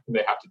interact and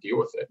they have to deal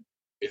with it.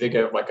 You think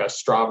of like a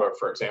Strava,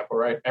 for example,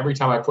 right? Every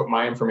time I put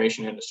my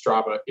information into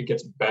Strava, it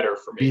gets better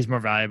for me. It's more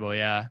valuable,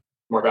 yeah.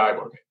 More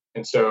valuable.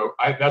 And so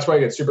that's why I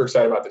get super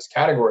excited about this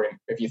category.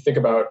 If you think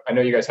about, I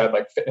know you guys had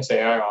like Fitness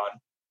AI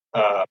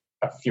on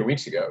a few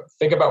weeks ago.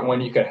 Think about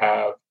when you could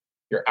have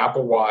your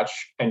Apple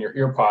Watch and your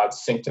earpods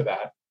sync to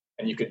that,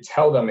 and you could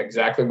tell them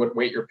exactly what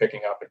weight you're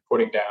picking up and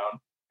putting down,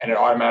 and it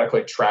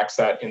automatically tracks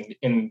that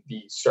in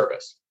the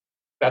service.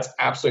 That's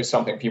absolutely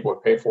something people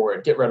would pay for.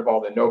 It'd get rid of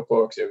all the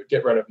notebooks. It would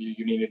get rid of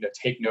you needed to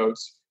take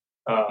notes.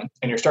 And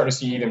you're starting to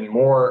see even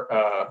more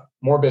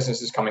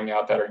businesses coming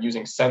out that are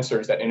using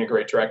sensors that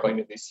integrate directly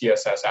into these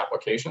CSS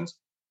applications.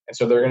 And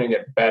so they're going to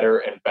get better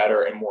and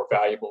better and more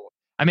valuable.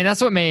 I mean,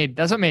 that's what made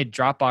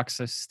Dropbox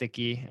so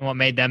sticky and what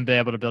made them be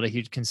able to build a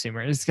huge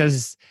consumer is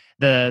because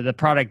the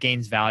product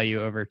gains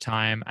value over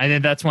time. I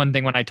think that's one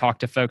thing when I talk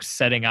to folks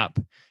setting up,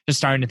 just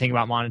starting to think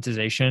about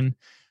monetization.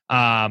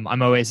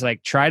 I'm always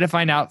like, try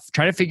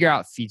to figure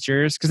out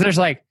features. Cause there's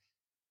like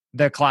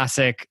the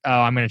classic,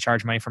 I'm going to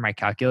charge money for my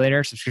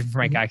calculator, subscription for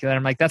my calculator.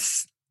 I'm like,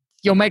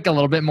 you'll make a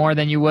little bit more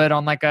than you would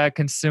on like a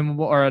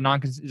consumable or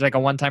like a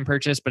one-time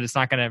purchase, but it's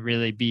not going to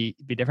really be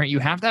different. You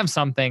have to have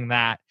something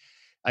that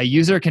a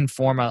user can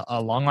form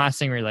a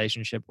long-lasting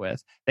relationship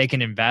with, they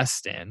can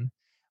invest in.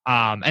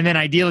 And then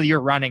ideally you're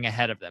running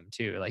ahead of them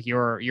too. Like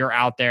you're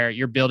out there,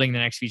 you're building the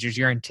next features,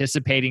 you're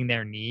anticipating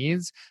their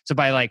needs. So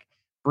by like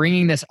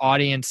bringing this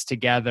audience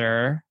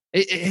together,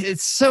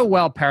 it's so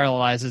well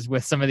parallelizes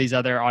with some of these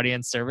other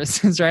audience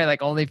services, right?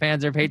 Like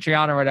OnlyFans or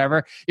Patreon or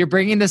whatever. You're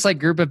bringing this like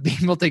group of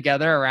people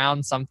together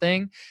around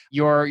something.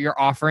 You're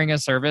offering a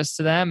service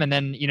to them, and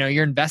then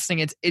you're investing.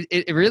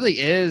 It really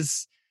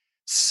is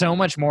so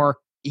much more,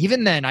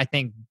 even than I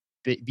think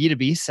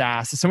B2B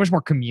SaaS. It's so much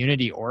more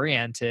community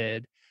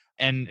oriented.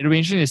 And it'll be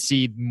interesting to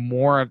see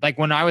more of, like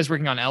when I was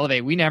working on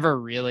Elevate, we never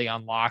really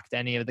unlocked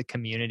any of the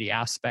community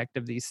aspect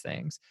of these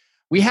things.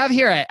 We have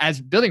here as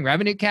building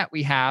Revenue Cat,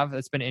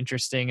 that's been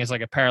interesting as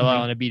like a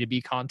parallel in a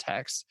B2B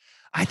context.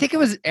 I think it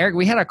was Eric,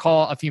 we had a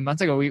call a few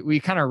months ago. We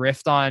kind of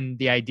riffed on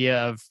the idea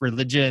of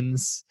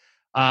religions.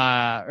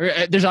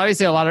 There's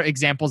obviously a lot of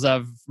examples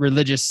of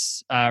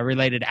religious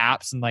related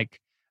apps and like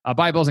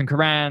Bibles and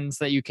Qurans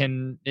that you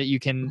can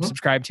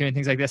subscribe to and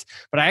things like this.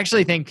 But I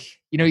actually think,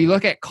 you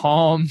look at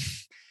Calm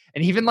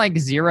and even like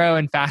Zero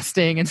and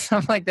fasting and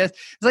stuff like this.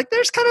 It's like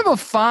there's kind of a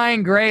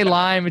fine gray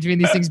line between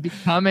these things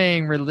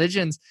becoming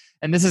religions.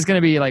 And this is going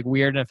to be like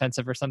weird and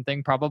offensive or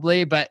something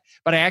probably. But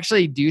I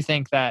actually do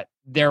think that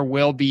there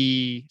will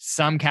be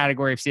some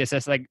category of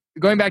CSS. Like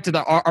going back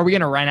to are we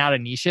going to run out of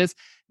niches?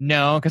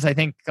 No, because I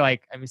think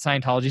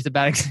Scientology is a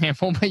bad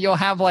example, but you'll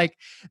have like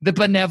the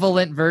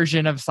benevolent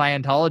version of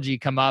Scientology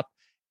come up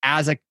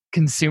as a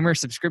consumer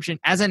subscription,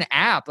 as an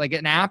app. Like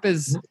an app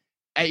is,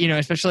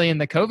 especially in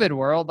the COVID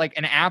world, like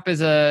an app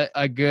is a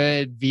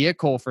good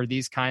vehicle for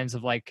these kinds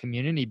of like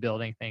community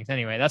building things.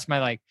 Anyway, that's my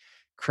like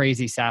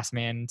crazy SaaS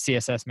man,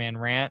 CSS man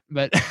rant.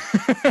 But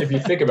if you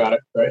think about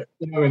it, right?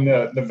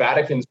 The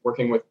Vatican's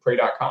working with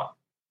Pray.com.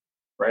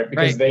 Right,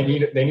 because they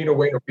need a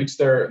way to reach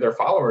their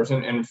followers,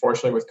 and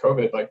unfortunately with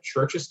COVID, like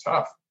church is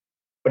tough,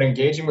 but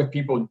engaging with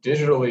people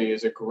digitally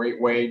is a great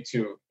way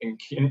to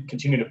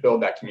continue to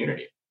build that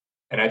community.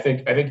 And I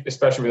think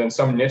especially within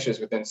some niches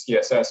within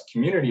CSS,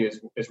 community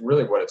is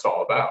really what it's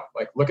all about.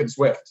 Like look at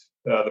Zwift,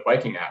 the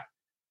biking app,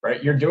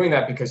 right? You're doing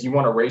that because you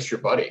want to race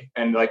your buddy,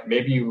 and like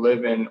maybe you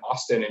live in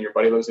Austin and your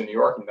buddy lives in New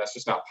York, and that's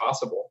just not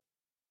possible.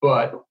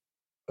 But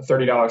a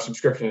 $30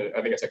 subscription,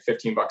 I think it's like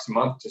 $15 a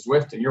month to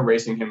Zwift, and you're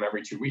racing him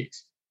every 2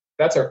 weeks.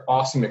 That's an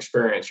awesome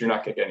experience you're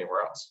not going to get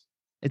anywhere else.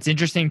 It's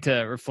interesting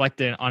to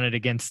reflect on it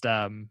against,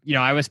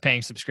 I was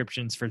paying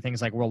subscriptions for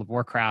things like World of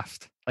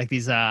Warcraft, like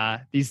these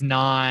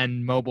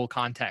non-mobile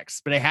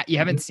contexts, but you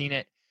haven't seen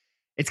it.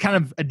 it's kind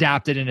of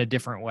adapted in a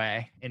different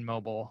way in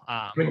mobile.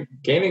 I mean,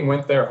 gaming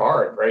went there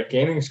hard, right?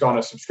 Gaming's gone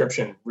to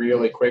subscription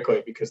really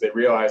quickly because they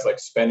realized like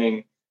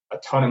spending a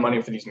ton of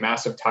money for these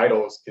massive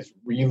titles is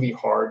really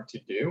hard to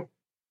do.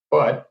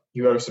 But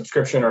you have a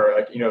subscription, or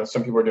like,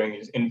 some people are doing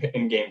these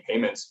in-game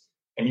payments,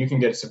 and you can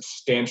get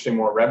substantially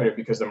more revenue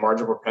because the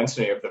marginal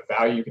propensity of the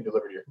value you can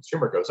deliver to your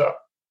consumer goes up.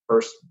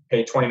 First,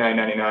 pay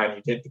 $29.99,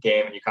 you hit the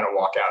game, and you kind of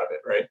walk out of it,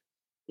 right?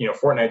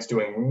 Fortnite's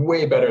doing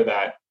way better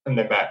than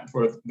that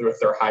with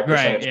their high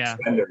percentage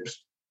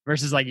spenders.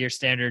 Versus like your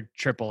standard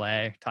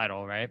AAA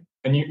title, right?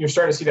 And you're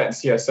starting to see that in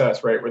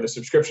CSS, right? Where the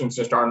subscriptions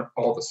just aren't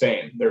all the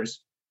same. There's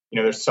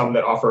some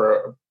that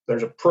offer,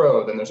 there's a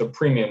pro, then there's a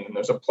premium, then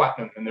there's a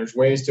platinum, and there's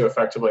ways to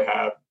effectively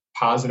have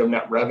positive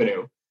net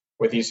revenue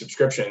with these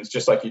subscriptions,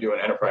 just like you do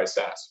in enterprise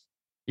SaaS.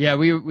 Yeah,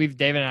 we've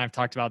David and I have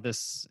talked about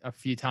this a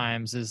few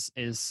times.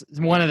 Is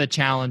one of the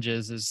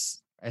challenges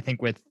is, I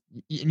think, with,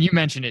 and you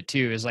mentioned it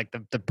too, is like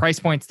the price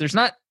points. There's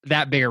not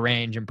that big a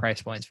range in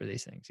price points for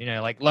these things.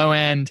 Like low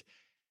end,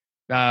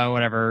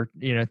 whatever,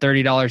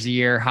 $30 a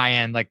year, high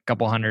end, like a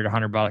couple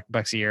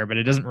 $100 a year, but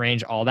it doesn't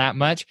range all that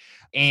much.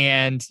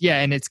 And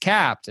and it's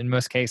capped in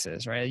most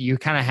cases, right? You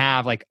kind of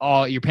have like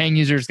all your paying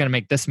users going to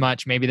make this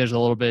much. Maybe there's a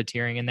little bit of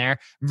tiering in there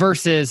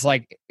versus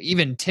like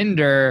even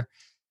Tinder.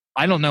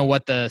 I don't know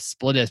what the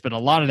split is, but a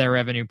lot of their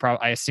revenue,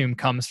 I assume,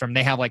 comes from,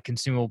 they have like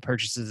consumable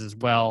purchases as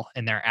well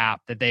in their app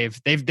that they've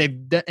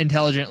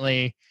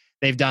intelligently,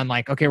 they've done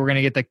like, okay, we're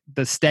going to get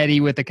the steady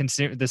with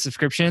the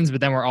subscriptions, but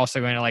then we're also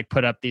going to like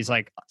put up these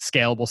like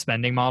scalable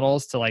spending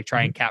models to like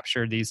try and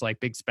capture these like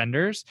big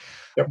spenders.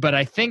 Yep. But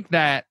I think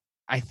that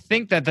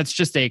that's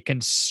just a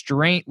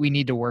constraint we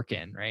need to work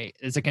in, right?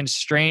 It's a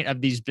constraint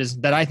of these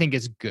business that I think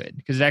is good,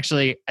 because it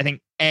actually, I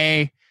think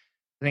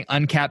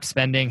uncapped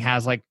spending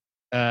has like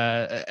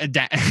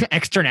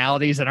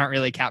externalities that aren't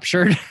really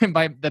captured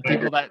by the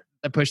people that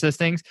push those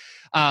things.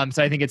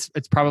 So I think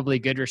it's probably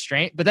good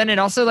restraint, but then it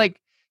also like,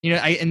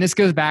 and this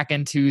goes back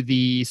into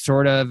the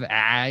sort of,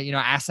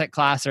 asset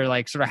class, or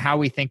like sort of how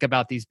we think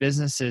about these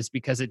businesses,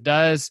 because it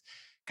does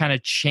kind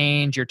of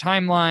change your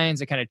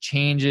timelines. It kind of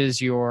changes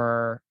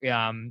your,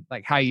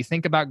 like how you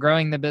think about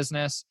growing the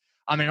business.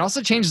 It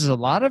also changes a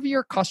lot of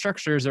your cost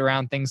structures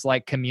around things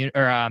like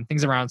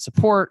things around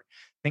support.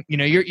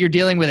 You're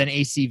dealing with an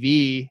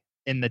ACV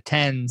in the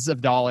tens of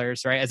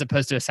dollars, right? As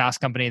opposed to a SaaS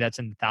company that's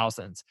in the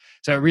thousands.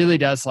 So it really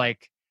does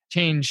like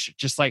change,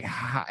 just like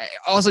it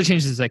also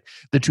changes like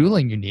the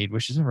tooling you need,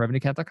 which is in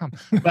revenuecat.com.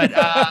 But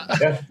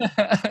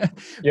I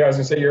was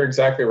gonna say, you're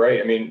exactly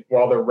right. I mean,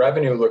 while the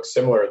revenue looks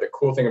similar, the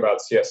cool thing about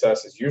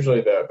CSS is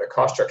usually the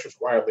cost structure is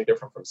wildly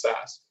different from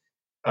SaaS,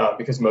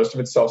 because most of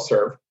it's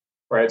self-serve,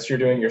 right? So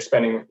you're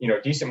spending,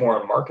 decent more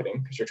on marketing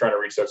because you're trying to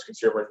reach those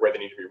consumers where they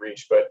need to be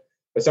reached. But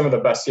some of the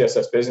best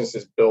CSS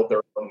businesses build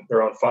their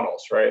own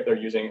funnels, right? They're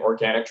using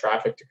organic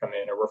traffic to come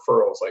in, or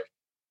referrals. Like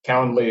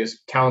Calendly,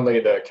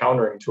 the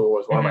calendaring tool,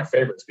 is one of my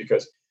favorites,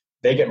 because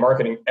they get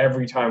marketing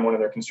every time one of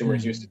their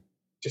consumers uses it.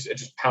 It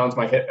just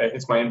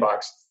hits my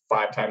inbox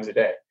 5 times a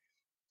day.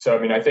 So, I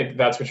mean, I think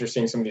that's what you're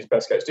seeing some of these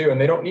best guys do,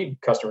 and they don't need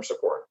customer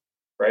support,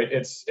 right?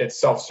 It's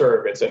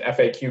self-serve. It's an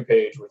FAQ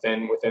page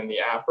within the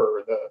app,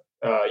 or the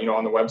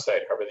on the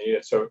website, however they need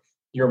it. So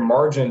your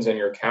margins and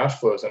your cash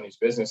flows on these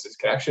businesses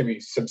can actually be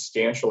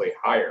substantially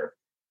higher,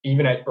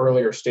 even at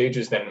earlier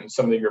stages, than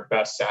some of your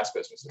best SaaS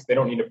businesses. They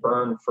don't need to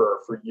burn for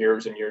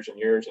years and years and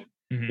years. And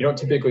you don't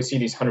typically see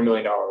these $100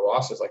 million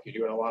losses like you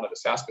do in a lot of the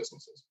SaaS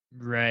businesses.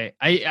 Right.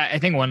 I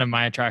think one of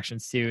my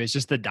attractions too is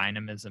just the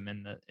dynamism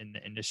in the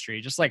industry,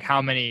 just like how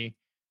many,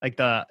 like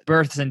the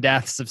births and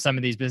deaths of some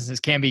of these businesses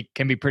can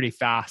be pretty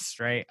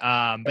fast. Right.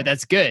 But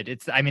that's good.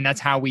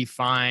 That's how we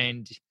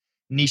find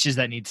niches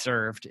that need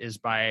served, is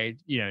by,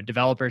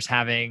 developers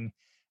having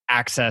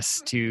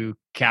access to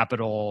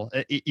capital,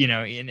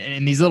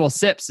 and these little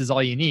sips is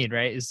all you need,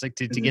 right? It's like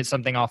to get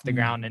something off the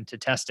ground and to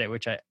test it,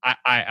 which I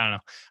don't know.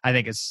 I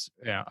think is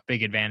a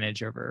big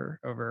advantage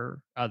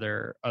over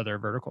other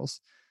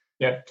verticals.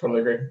 Yeah,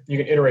 totally agree. You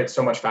can iterate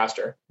so much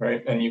faster,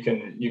 right? And you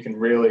can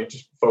really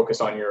just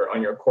focus on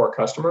your core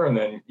customer, and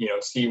then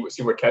see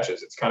what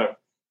catches. It's kind of,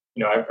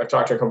 I've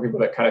talked to a couple people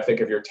that kind of think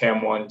of your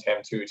TAM 1,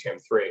 TAM 2, TAM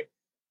 3.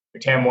 Your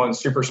TAM 1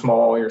 super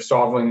small. You're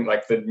solving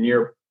like the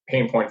near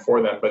pain point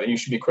for them, but you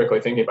should be quickly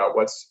thinking about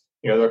what's,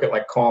 look at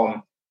like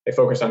Calm. They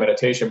focused on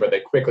meditation, but they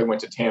quickly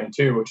went to TAM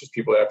 2, which is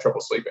people that have trouble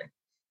sleeping.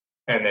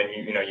 And then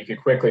you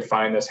could quickly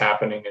find this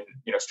happening.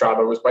 And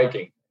Strava was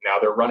biking, now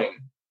they're running,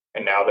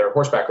 and now they're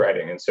horseback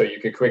riding. And so you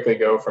could quickly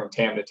go from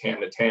TAM to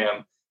TAM to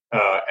TAM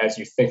as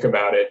you think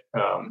about it,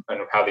 and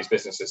how these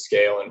businesses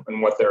scale,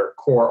 and what their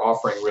core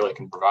offering really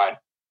can provide.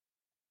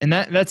 And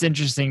that's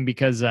interesting,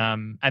 because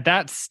at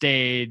that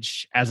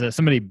stage, as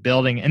somebody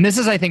building, and this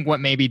is, I think, what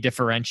maybe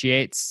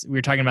differentiates, we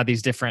were talking about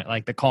these different,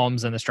 like the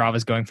Calms and the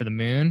Stravas going for the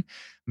moon,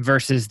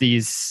 versus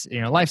these,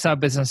 lifestyle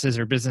businesses,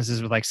 or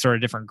businesses with like sort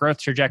of different growth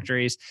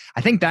trajectories.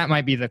 I think that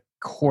might be the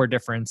core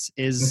difference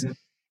is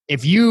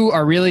if you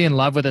are really in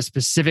love with a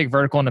specific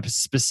vertical and a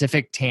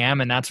specific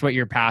TAM, and that's what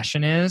your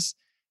passion is,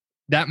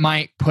 that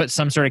might put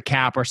some sort of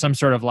cap or some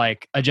sort of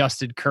like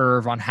adjusted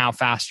curve on how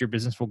fast your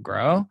business will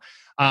grow.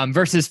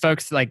 Versus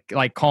folks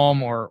like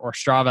Calm or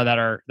Strava that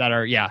are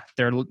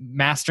they're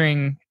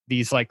mastering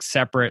these like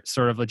separate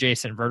sort of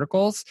adjacent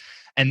verticals.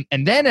 And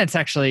then it's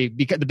actually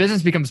because the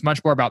business becomes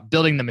much more about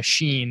building the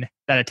machine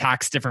that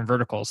attacks different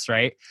verticals,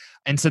 right?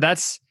 And so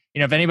that's,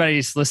 if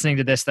anybody's listening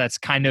to this that's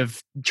kind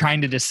of trying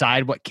to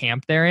decide what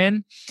camp they're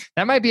in,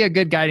 that might be a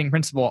good guiding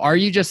principle. Are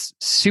you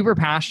just super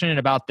passionate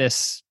about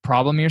this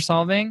problem you're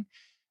solving?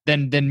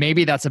 Then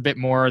maybe that's a bit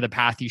more the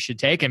path you should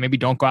take, and maybe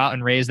don't go out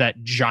and raise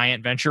that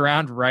giant venture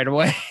round right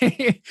away.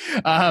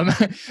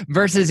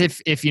 Versus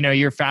if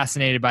you're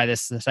fascinated by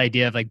this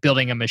idea of like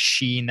building a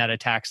machine that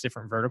attacks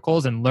different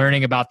verticals and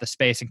learning about the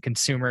space and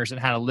consumers and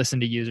how to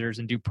listen to users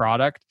and do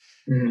product,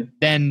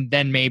 then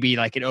maybe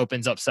like it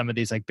opens up some of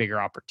these like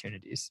bigger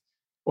opportunities.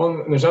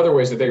 Well, there's other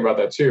ways to think about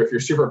that too. If you're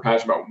super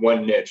passionate about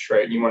one niche,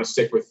 right, you want to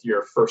stick with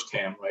your first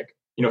TAM, like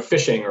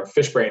fishing or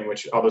FishBrain,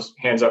 which all those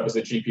hands up as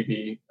a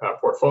GPB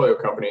portfolio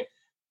company.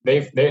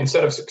 They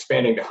instead of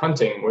expanding to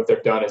hunting, what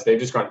they've done is they've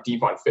just gone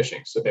deep on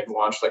fishing. So they've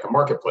launched like a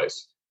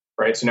marketplace,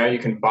 right? So now you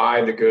can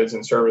buy the goods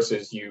and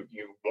services you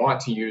want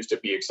to use to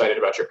be excited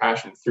about your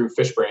passion through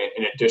FishBrain,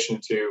 in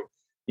addition to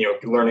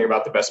learning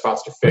about the best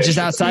spots to fish, which is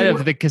outside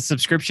of the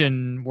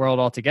subscription world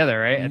altogether,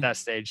 right? Mm-hmm. At that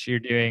stage,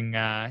 you're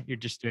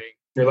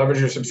leveraging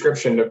your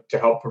subscription to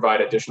help provide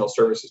additional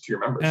services to your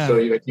members. Yeah. So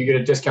you get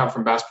a discount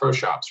from Bass Pro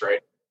Shops, right,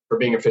 for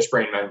being a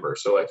FishBrain member.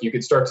 So like you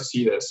could start to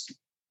see this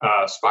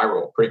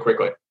spiral pretty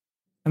quickly.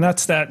 And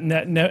that's that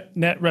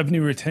net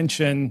revenue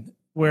retention,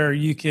 where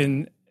you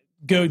can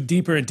go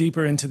deeper and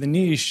deeper into the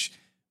niche,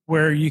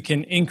 where you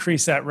can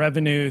increase that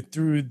revenue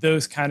through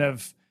those kind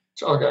of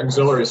like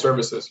auxiliary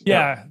services.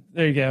 Yeah,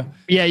 there you go.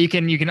 Yeah, you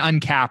can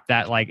uncap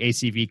that like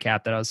ACV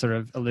cap that I was sort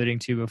of alluding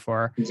to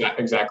before.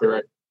 Exactly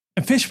right.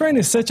 And FishBrain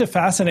is such a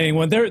fascinating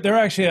one. They're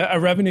actually a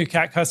revenue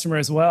cap customer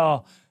as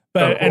well.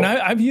 But cool. And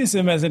I've used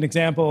them as an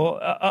example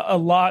a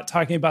lot,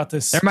 talking about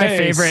this.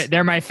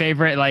 They're my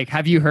favorite. Like,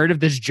 have you heard of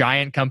this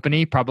giant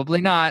company?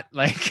 Probably not.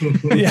 Like,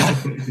 yeah.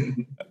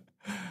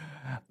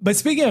 But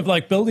speaking of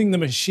like building the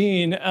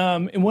machine,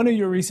 in one of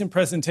your recent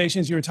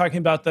presentations, you were talking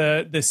about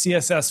the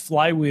CSS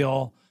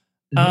flywheel.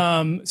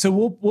 Mm-hmm. So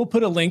we'll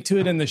put a link to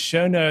it in the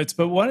show notes.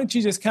 But why don't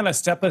you just kind of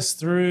step us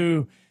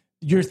through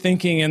your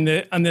thinking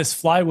on this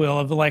flywheel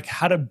of like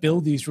how to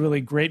build these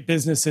really great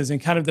businesses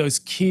and kind of those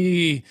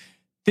key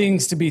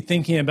things to be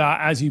thinking about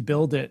as you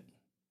build it?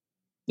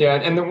 Yeah,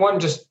 and the one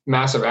just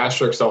massive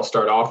asterisk I'll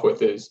start off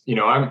with is,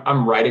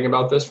 I'm writing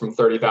about this from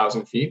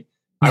 30,000 feet.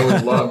 I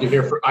would love to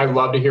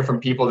hear from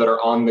people that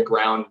are on the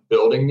ground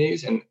building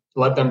these, and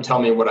let them tell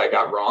me what I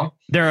got wrong.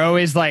 They're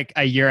always like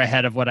a year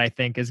ahead of what I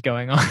think is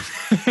going on.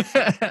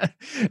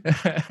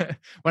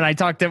 When I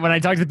talk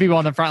to people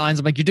on the front lines,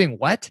 I'm like, "You're doing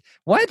what?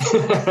 What?"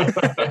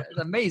 It's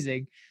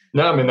amazing.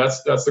 No, I mean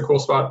that's the cool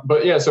spot.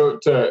 But yeah, so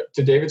to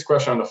David's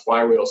question on the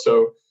flywheel,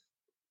 so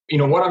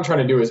what I'm trying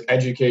to do is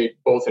educate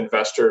both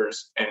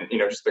investors and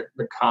just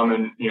the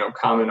common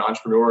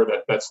entrepreneur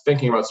that's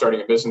thinking about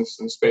starting a business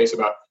in space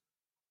about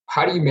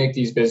how do you make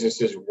these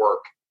businesses work,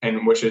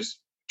 and which is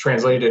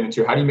translated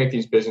into how do you make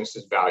these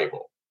businesses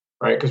valuable,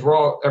 right? Because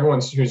everyone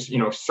who's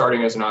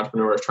starting as an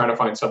entrepreneur is trying to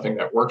find something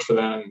that works for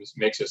them,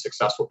 makes a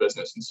successful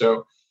business. And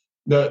so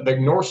the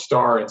North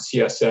Star in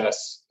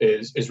CSS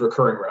is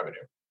recurring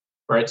revenue,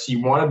 right? So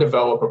you want to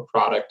develop a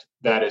product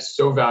that is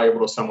so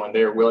valuable to someone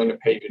they are willing to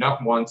pay you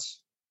not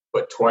once,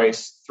 but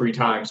twice, 3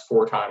 times,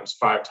 4 times,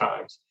 5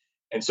 times.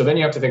 And so then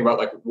you have to think about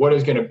like what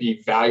is going to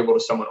be valuable to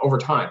someone over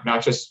time,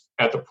 not just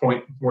at the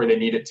point where they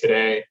need it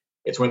today.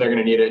 It's when they're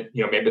going to need it,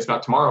 maybe it's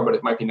not tomorrow, but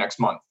it might be next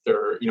month,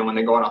 or, when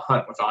they go on a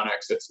hunt with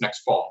Onyx, it's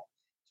next fall.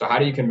 So how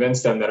do you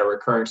convince them that a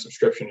recurring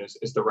subscription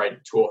is the right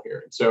tool here?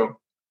 And so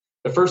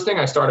the first thing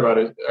I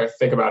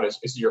think about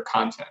is your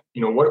content.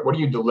 What are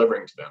you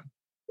delivering to them?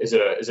 Is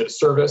it a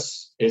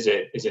service? Is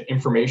it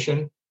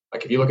information?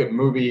 Like if you look at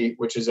Mubi,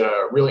 which is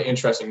a really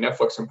interesting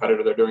Netflix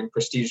competitor, they're doing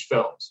prestige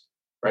films,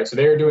 right? So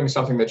they're doing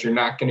something that you're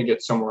not going to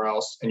get somewhere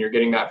else, and you're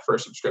getting that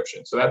first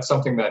subscription. So that's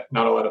something that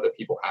not a lot of the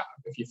people have.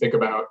 If you think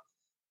about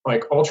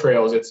like All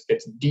Trails, it's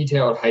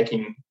detailed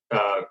hiking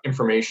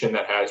information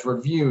that has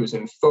reviews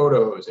and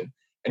photos, and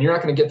you're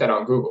not going to get that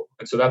on Google.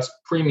 And so that's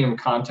premium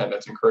content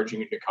that's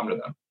encouraging you to come to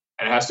them.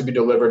 And it has to be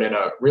delivered in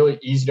a really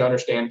easy to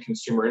understand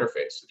consumer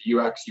interface. So the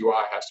UX,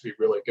 UI has to be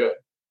really good.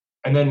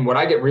 And then what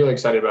I get really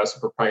excited about is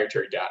the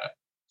proprietary data.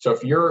 So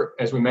if you're,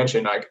 as we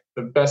mentioned, like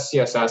the best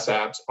CSS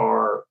apps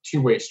are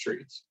two-way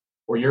streets,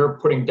 where you're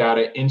putting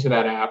data into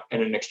that app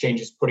and an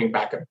exchange is putting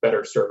back a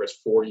better service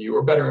for you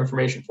or better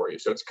information for you.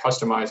 So it's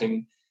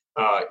customizing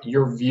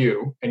your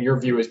view, and your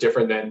view is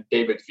different than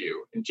David's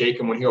view. And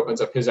Jacob, when he opens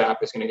up his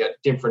app, is going to get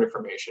different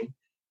information.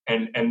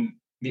 And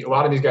a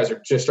lot of these guys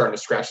are just starting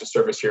to scratch the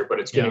surface here, but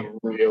it's getting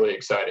really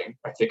exciting.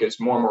 I think as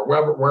more and more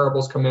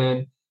wearables come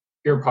in,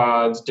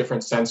 earpods,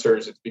 different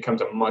sensors, it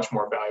becomes a much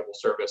more valuable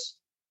service.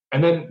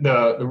 And then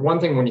the one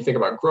thing when you think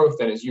about growth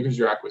then is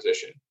user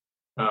acquisition.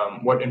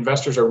 What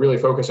investors are really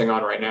focusing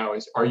on right now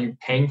is, are you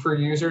paying for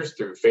users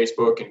through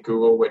Facebook and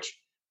Google, which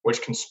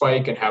which can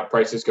spike and have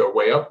prices go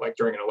way up, like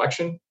during an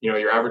election.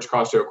 Your average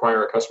cost to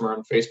acquire a customer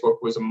on Facebook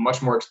was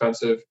much more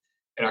expensive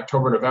in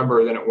October,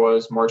 November than it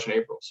was March and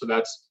April. So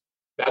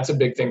that's a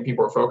big thing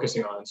people are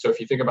focusing on. So if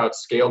you think about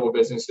scalable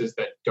businesses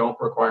that don't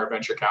require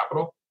venture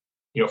capital,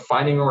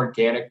 finding an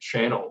organic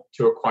channel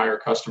to acquire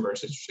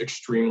customers is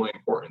extremely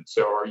important.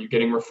 So are you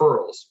getting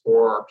referrals,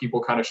 or are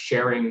people kind of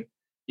sharing,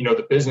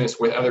 the business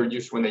with other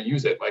users when they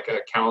use it, like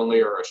a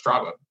Calendly or a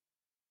Strava?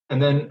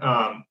 And then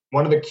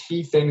one of the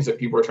key things that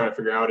people are trying to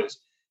figure out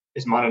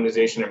is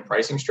monetization and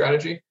pricing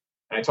strategy.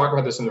 And I talk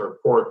about this in the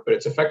report, but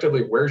it's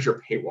effectively, where's your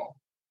paywall?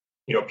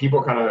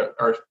 People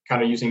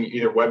are using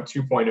either Web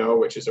 2.0,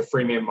 which is a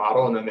freemium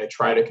model, and then they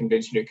try to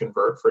convince you to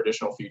convert for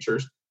additional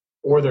features,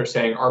 or they're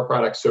saying our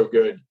product's so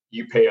good,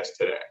 you pay us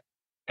today.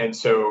 And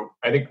so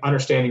I think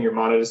understanding your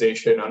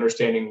monetization,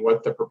 understanding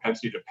what the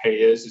propensity to pay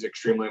is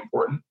extremely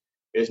important.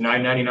 Is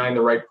 $9.99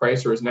 the right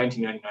price, or is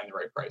 $19.99 the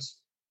right price?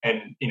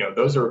 And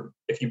those are,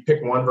 if you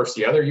pick one versus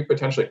the other, you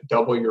potentially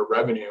double your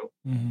revenue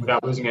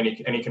without losing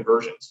any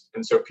conversions.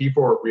 And so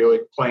people are really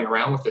playing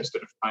around with this to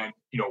define,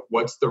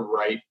 what's the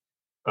right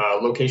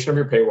location of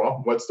your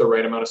paywall, what's the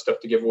right amount of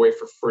stuff to give away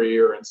for free,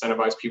 or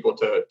incentivize people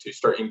to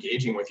start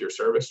engaging with your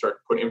service, start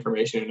putting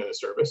information into the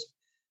service.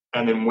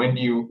 And then when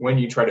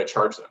you try to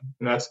charge them.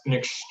 And that's an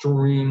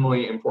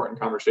extremely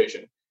important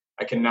conversation.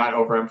 I cannot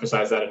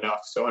overemphasize that enough.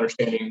 So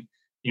understanding,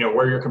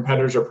 where your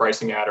competitors are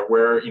pricing at, or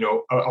where, an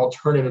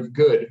alternative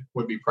good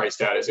would be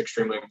priced at, is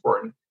extremely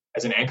important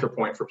as an anchor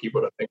point for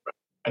people to think about.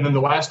 And then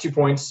the last 2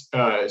 points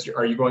is,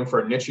 are you going for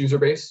a niche user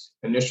base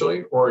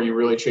initially, or are you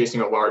really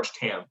chasing a large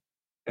TAM?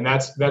 And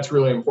that's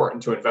really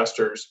important to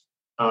investors.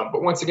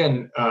 But once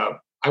again,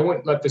 I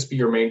wouldn't let this be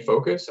your main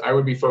focus. I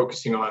would be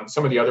focusing on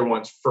some of the other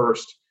ones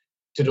first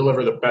to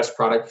deliver the best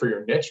product for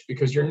your niche,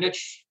 because your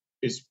niche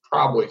is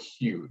probably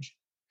huge.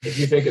 If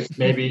you think it's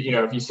maybe,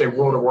 if you say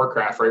World of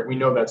Warcraft, right, we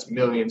know that's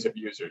millions of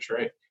users,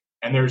 right?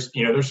 And there's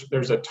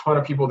a ton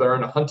of people that are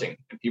into hunting,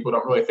 and people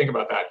don't really think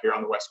about that here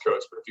on the West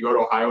Coast. But if you go to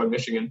Ohio and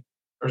Michigan,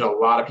 there's a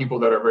lot of people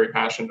that are very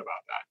passionate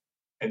about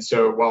that. And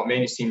so while it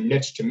may seem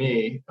niche to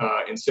me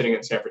in sitting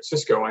in San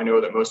Francisco, I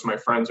know that most of my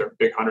friends are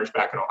big hunters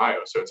back in Ohio.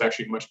 So it's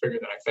actually much bigger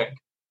than I think.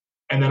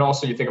 And then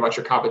also you think about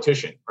your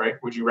competition, right?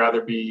 Would you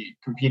rather be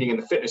competing in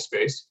the fitness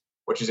space,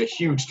 which is a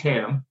huge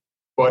TAM,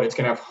 but it's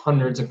going to have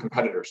hundreds of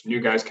competitors,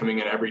 new guys coming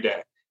in every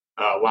day,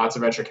 lots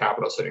of venture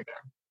capital sitting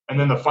there. And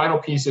then the final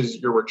piece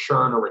is your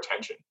return or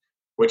retention,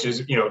 which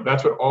is,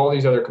 that's what all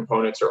these other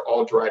components are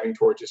all driving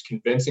towards, is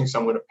convincing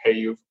someone to pay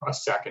you a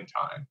second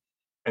time.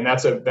 And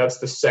that's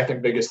the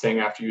second biggest thing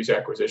after user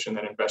acquisition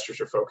that investors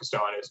are focused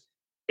on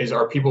is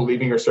are people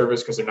leaving your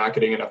service because they're not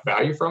getting enough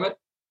value from it?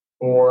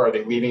 Or are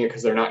they leaving it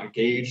because they're not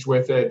engaged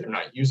with it? They're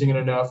not using it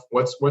enough?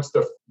 What's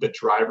the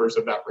drivers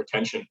of that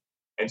retention?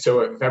 And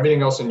so if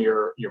everything else in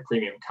your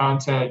premium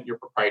content, your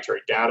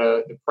proprietary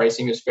data, the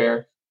pricing is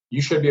fair,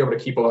 you should be able to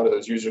keep a lot of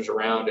those users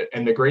around.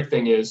 And the great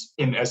thing is,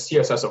 as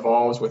CSS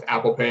evolves with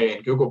Apple Pay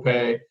and Google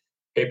Pay,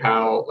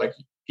 PayPal, like,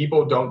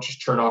 people don't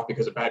just turn off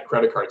because of bad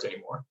credit cards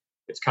anymore.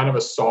 It's kind of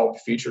a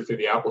solved feature through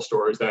the Apple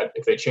Store, is that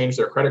if they change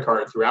their credit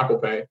card through Apple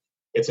Pay,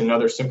 it's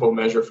another simple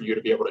measure for you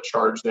to be able to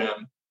charge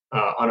them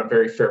on a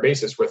very fair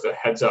basis, with a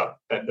heads up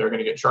that they're going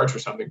to get charged for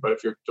something. But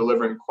if you're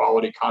delivering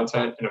quality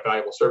content and a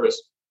valuable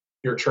service,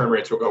 your churn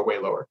rates will go way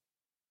lower.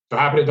 So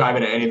happy to dive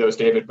into any of those,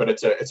 David, but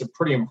it's a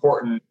pretty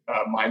important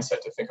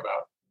mindset to think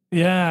about.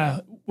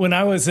 Yeah, when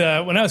I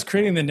was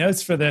creating the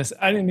notes for this,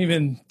 I didn't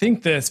even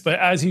think this, but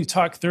as you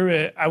talk through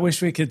it, I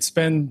wish we could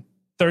spend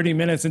 30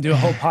 minutes and do a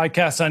whole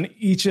podcast on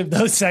each of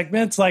those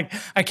segments. Like,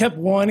 I kept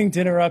wanting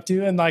to interrupt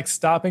you and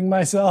stopping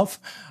myself.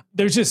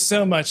 There's just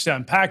so much to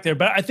unpack there.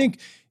 But I think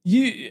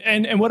you,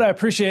 and what I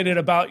appreciated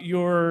about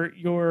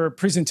your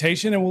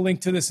presentation, and we'll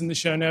link to this in the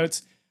show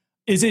notes,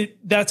 is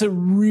that's a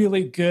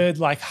really good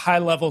high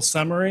level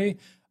summary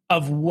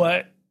of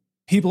what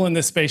people in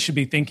this space should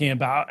be thinking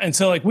about. And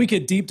so we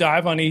could deep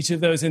dive on each of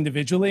those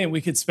individually, and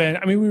we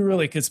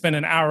really could spend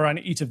an hour on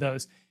each of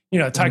those,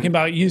 talking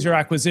about user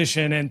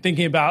acquisition and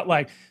thinking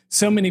about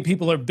so many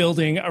people are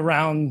building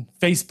around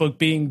Facebook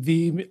being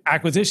the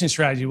acquisition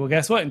strategy. Well,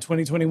 guess what? In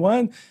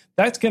 2021,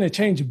 that's going to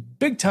change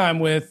big time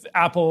with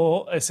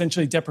Apple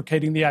essentially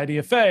deprecating the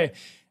IDFA.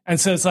 And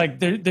so it's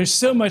there's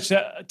so much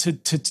to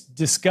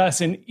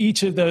discuss in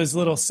each of those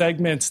little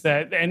segments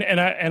and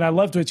I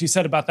loved what you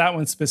said about that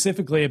one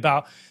specifically,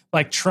 about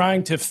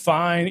trying to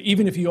find,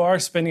 even if you are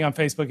spending on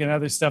Facebook and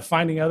other stuff,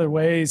 finding other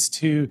ways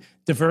to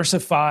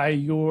diversify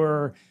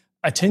your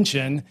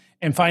attention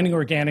and finding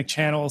organic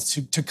channels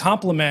to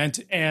complement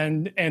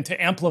and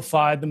to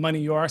amplify the money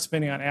you are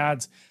spending on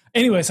ads.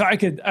 Anyway, so I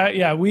could,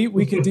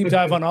 we could deep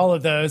dive on all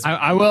of those.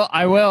 I will.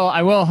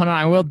 Hold on.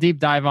 I will deep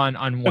dive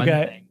on one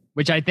thing,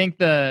 which I think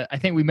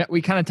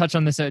we kind of touched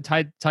on this.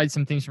 Tied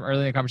some things from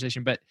earlier in the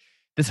conversation, but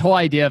this whole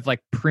idea of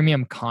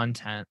premium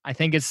content, I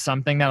think is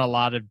something that a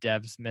lot of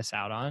devs miss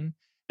out on.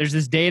 There's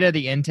this data,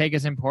 the intake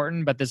is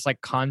important, but this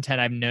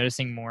content I'm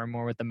noticing more and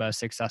more with the most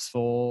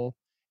successful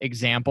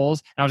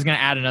examples. And I was going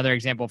to add another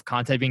example of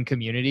content being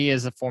community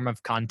as a form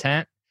of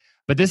content,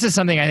 But this is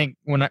something I think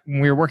when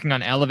we were working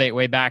on Elevate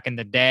way back in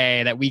the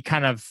day that we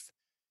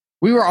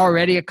were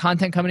already a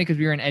content company because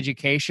we were in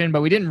education,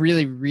 but we didn't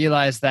really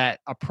realize that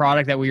a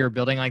product that we were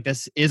building like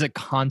this is a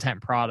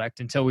content product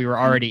until we were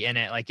already in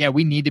it. Like, yeah,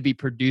 we need to be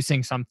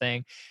producing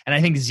something. And I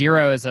think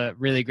Xero is a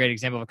really great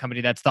example of a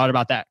company that's thought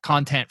about that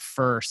content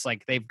first.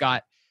 Like they've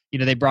got,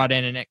 they brought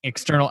in an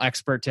external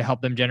expert to help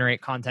them generate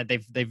content.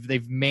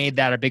 They've made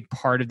that a big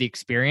part of the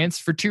experience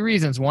for two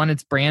reasons. One,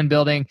 it's brand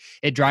building.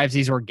 It drives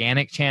these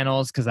organic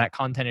channels because that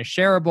content is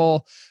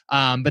shareable.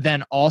 But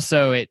then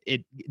also it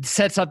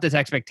sets up this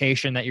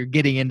expectation that you're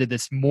getting into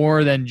this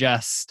more than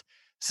just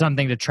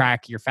something to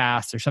track your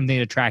fast or something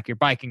to track your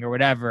biking or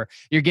whatever.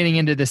 You're getting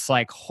into this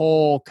like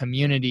whole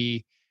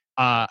community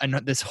and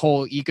this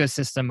whole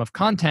ecosystem of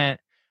content.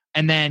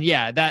 And then,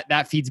 yeah,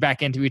 that feeds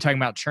back into we talking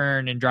about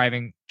churn and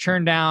driving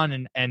churn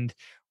down. And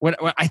what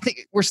I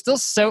think we're still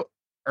so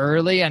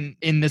early and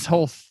in this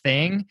whole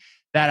thing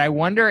that I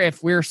wonder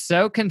if we're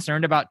so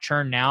concerned about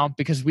churn now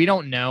because we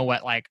don't know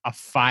what like a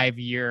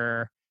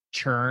 5-year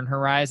churn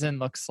horizon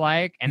looks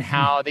like and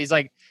how these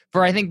like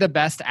for I think the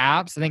best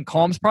apps, I think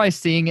Calm's probably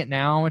seeing it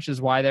now, which is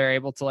why they're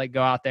able to like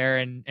go out there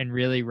and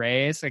really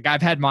raise. Like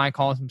I've had my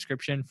Calm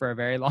subscription for a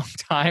very long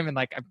time and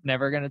like I'm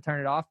never going to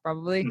turn it off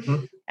probably.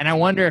 Mm-hmm. And I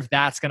wonder if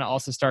that's going to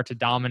also start to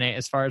dominate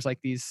as far as like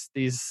these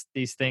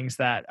things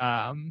that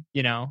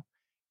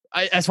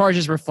as far as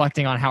just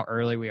reflecting on how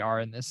early we are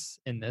in this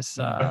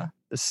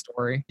this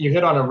story. You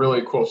hit on a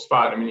really cool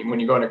spot. I mean, when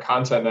you go into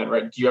content then,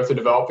 right, do you have to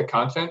develop the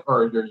content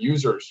or are your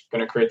users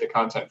going to create the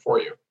content for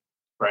you,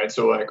 right?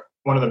 So like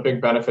one of the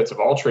big benefits of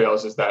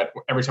AllTrails is that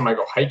every time I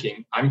go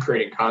hiking, I'm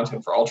creating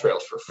content for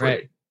AllTrails for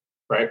free,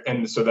 right?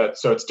 And so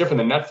it's different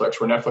than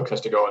Netflix where Netflix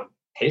has to go and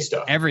pay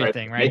stuff.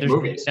 Everything, right? There's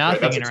movies,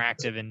 nothing right?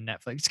 interactive in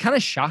Netflix. It's kind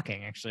of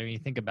shocking, actually, when you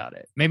think about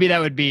it. Maybe that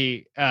would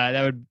be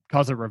that would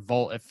cause a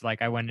revolt if,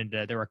 like, I went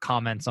into there were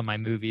comments on my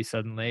movie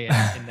suddenly in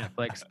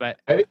Netflix. But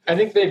I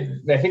think they've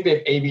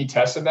A/B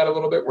tested that a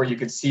little bit, where you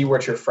could see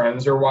what your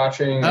friends are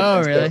watching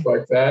and really? stuff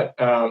like that.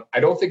 I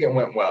don't think it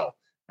went well.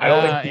 I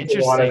don't think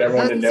people wanted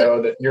everyone to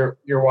know that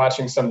you're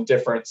watching some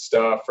different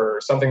stuff or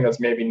something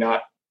that's maybe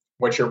not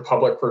what your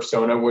public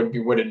persona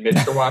would admit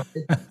to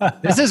watching.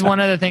 This is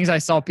one of the things I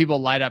saw people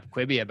light up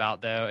Quibi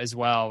about though as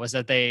well, was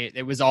that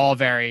it was all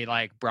very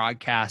like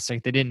broadcast.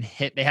 Like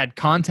they had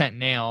content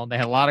nailed. They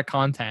had a lot of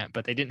content,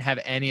 but they didn't have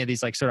any of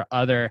these like sort of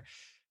other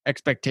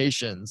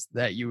expectations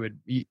that you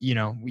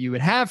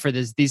would have for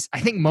these. I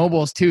think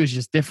mobiles too is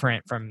just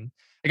different from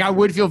like, I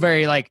would feel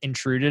very like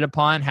intruded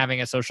upon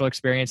having a social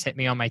experience hit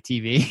me on my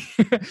TV,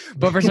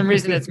 but for some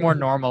reason it's more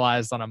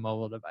normalized on a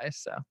mobile device.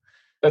 So.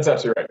 That's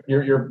absolutely right.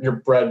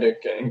 You're bred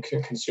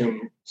to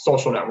consume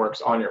social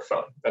networks on your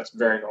phone. That's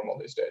very normal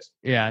these days.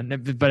 Yeah,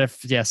 but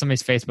if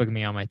somebody's Facebooking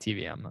me on my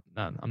TV, I'm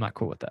not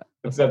cool with that.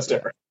 That's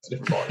different. It's a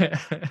different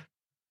ballgame.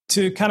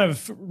 To kind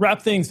of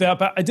wrap things up,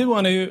 I did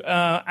want to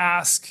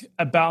ask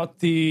about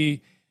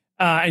the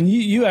and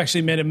you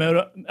actually made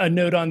a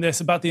note on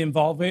this about the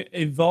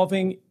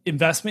evolving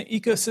investment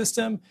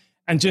ecosystem,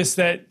 and just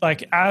that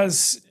like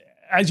as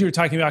you were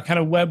talking about, kind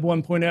of Web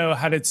 1.0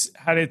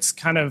 had its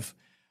kind of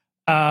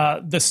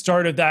the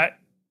start of that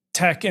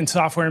tech and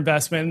software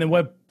investment, and then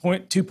Web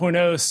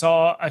 2.0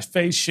 saw a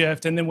phase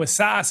shift, and then with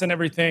SaaS and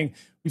everything,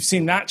 we've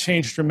seen that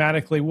change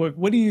dramatically.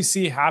 What do you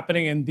see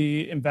happening in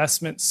the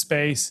investment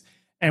space,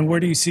 and where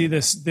do you see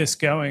this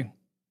going?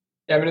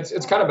 Yeah, I mean,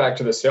 it's kind of back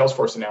to the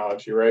Salesforce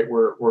analogy, right?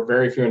 Where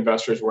very few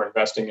investors were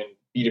investing in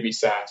B2B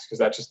SaaS because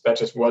that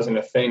just wasn't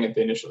a thing at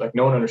the initial. Like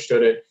no one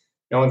understood it,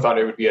 no one thought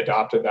it would be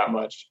adopted that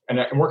much, and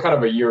we're kind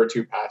of a year or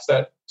two past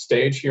that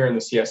stage here in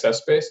the CSS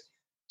space.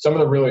 Some of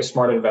the really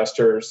smart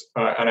investors,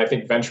 and I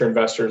think venture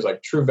investors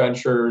like True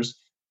Ventures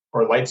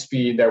or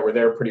Lightspeed that were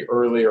there pretty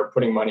early or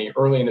putting money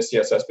early into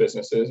CSS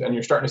businesses. And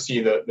you're starting to see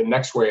the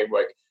next wave,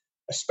 like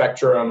a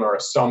Spectrum or a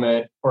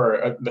Summit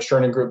or the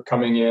Sherman Group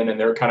coming in, and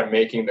they're kind of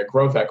making the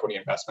growth equity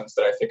investments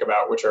that I think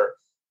about, which are,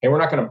 hey, we're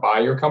not going to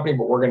buy your company,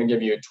 but we're going to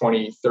give you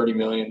 20, 30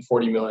 million,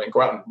 40 million,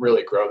 go out and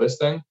really grow this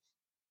thing.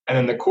 And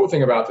then the cool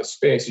thing about the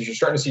space is you're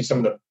starting to see some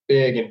of the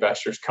big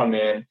investors come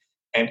in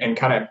and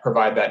kind of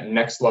provide that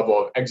next level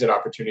of exit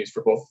opportunities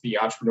for both the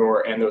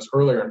entrepreneur and those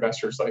earlier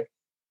investors, like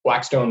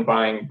Blackstone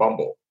buying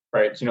Bumble,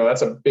 right?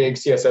 That's a big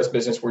CSS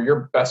business where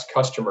your best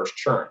customers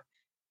churn.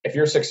 If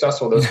you're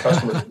successful, those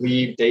customers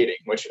leave dating,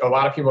 which a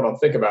lot of people don't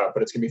think about,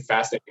 but it's going to be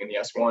fascinating in the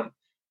S1.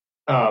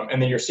 And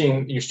then you're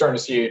starting to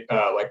see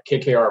like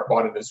KKR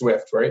bought into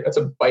Zwift, right? That's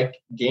a bike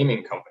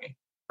gaming company,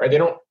 right? They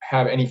don't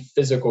have any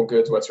physical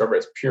goods whatsoever.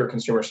 It's pure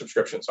consumer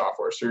subscription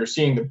software. So you're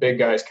seeing the big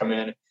guys come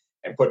in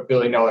and put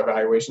billion-dollar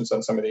valuations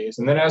on some of these.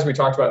 And then as we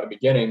talked about at the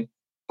beginning,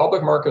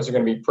 public markets are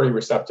going to be pretty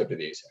receptive to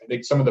these. I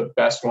think some of the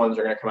best ones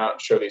are going to come out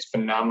and show these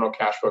phenomenal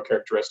cash flow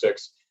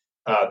characteristics,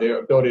 the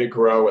ability to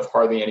grow with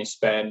hardly any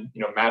spend.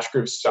 Match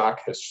Group's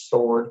stock has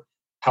soared.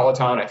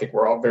 Peloton, I think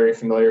we're all very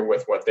familiar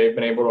with what they've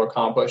been able to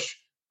accomplish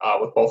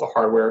with both a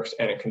hardware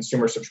and a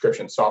consumer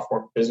subscription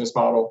software business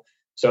model.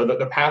 So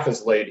the path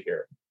is laid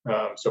here.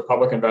 So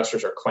public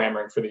investors are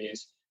clamoring for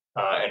these.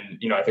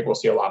 And I think we'll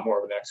see a lot more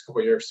over the next couple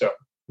of years. So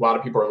lot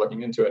of people are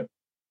looking into it.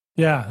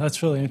 Yeah,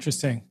 that's really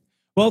interesting.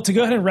 Well, to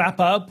go ahead and wrap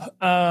up,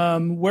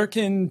 where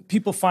can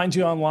people find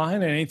you online,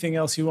 and anything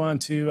else you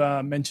want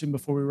to mention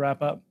before we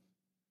wrap up?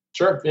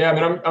 Sure. Yeah, I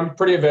mean, I'm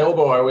pretty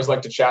available. I always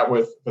like to chat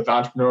with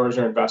entrepreneurs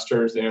or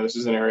investors. This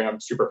is an area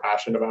I'm super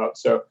passionate about.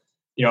 So,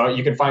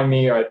 you can find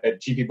me at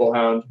GP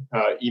Bullhound.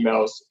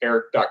 Emails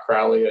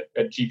eric.crowley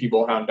at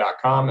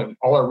gpbullhound.com. And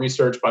all our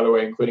research, by the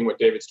way, including what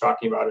David's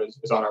talking about,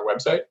 is on our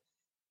website.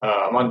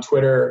 I'm on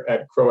Twitter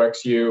at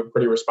CrowXU,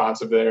 pretty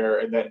responsive there.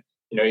 And then,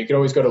 you can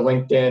always go to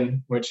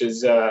LinkedIn, which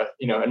is,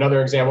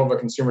 another example of a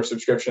consumer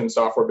subscription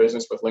software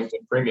business with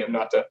LinkedIn Premium.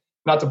 Not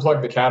to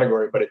plug the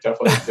category, but it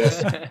definitely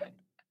exists.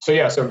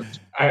 So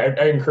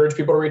I encourage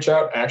people to reach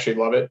out. I actually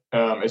love it.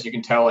 As you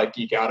can tell, I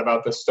geek out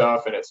about this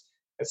stuff, and it's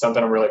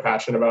something I'm really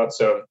passionate about.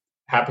 So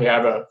happy to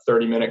have a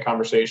 30-minute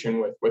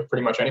conversation with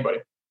pretty much anybody.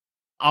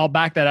 I'll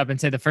back that up and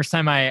say the first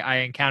time I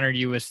encountered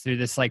you was through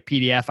this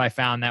PDF I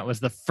found that was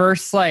the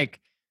first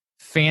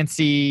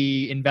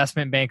fancy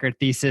investment banker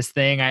thesis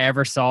thing I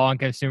ever saw on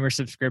consumer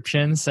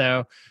subscriptions.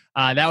 So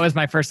that was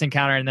my first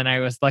encounter. And then I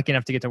was lucky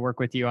enough to get to work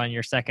with you on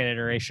your second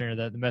iteration,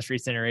 or the most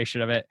recent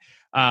iteration of it.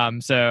 I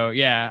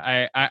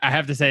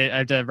have to say, I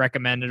have to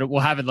recommend it. We'll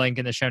have a link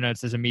in the show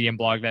notes. There's a Medium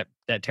blog that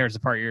tears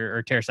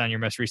down your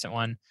most recent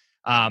one.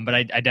 But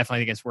I definitely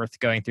think it's worth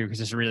going through because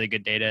there's really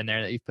good data in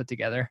there that you've put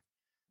together.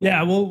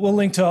 Yeah, we'll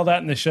link to all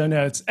that in the show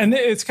notes. And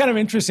it's kind of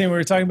interesting. We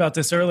were talking about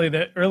this earlier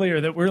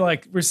that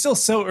we're still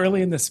so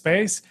early in the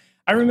space.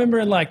 I remember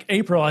in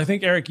April, I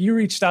think, Eric, you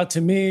reached out to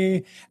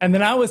me, and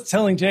then I was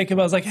telling Jacob,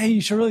 I was like, hey, you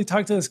should really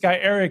talk to this guy,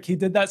 Eric. He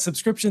did that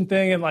subscription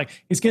thing, and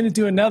he's going to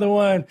do another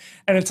one.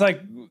 And it's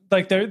like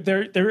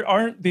there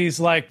aren't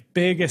these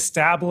big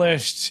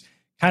established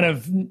kind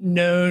of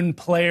known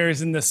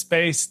players in the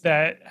space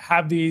that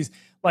have these.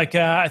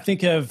 I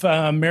think of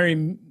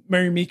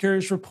Mary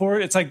Meeker's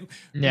report. It's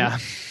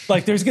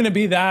there's going to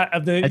be that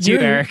of the. That's you,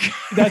 Eric.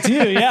 That's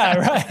you. Yeah,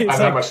 right. I don't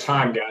have much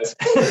time, guys.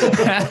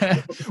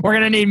 We're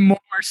going to need more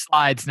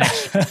slides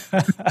next year.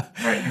 All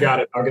right, you got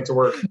it. I'll get to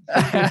work.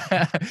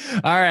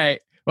 All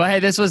right. Well, hey,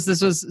 this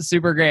was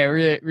super great. I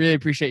really, really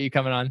appreciate you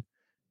coming on.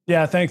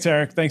 Yeah. Thanks,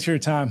 Eric. Thanks for your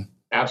time.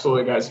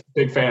 Absolutely, guys.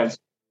 Big fans.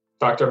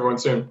 Talk to everyone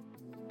soon.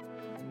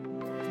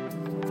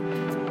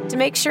 To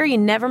make sure you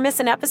never miss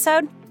an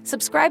episode,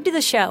 subscribe to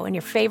the show in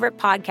your favorite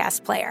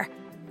podcast player.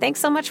 Thanks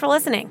so much for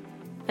listening.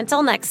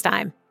 Until next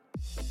time.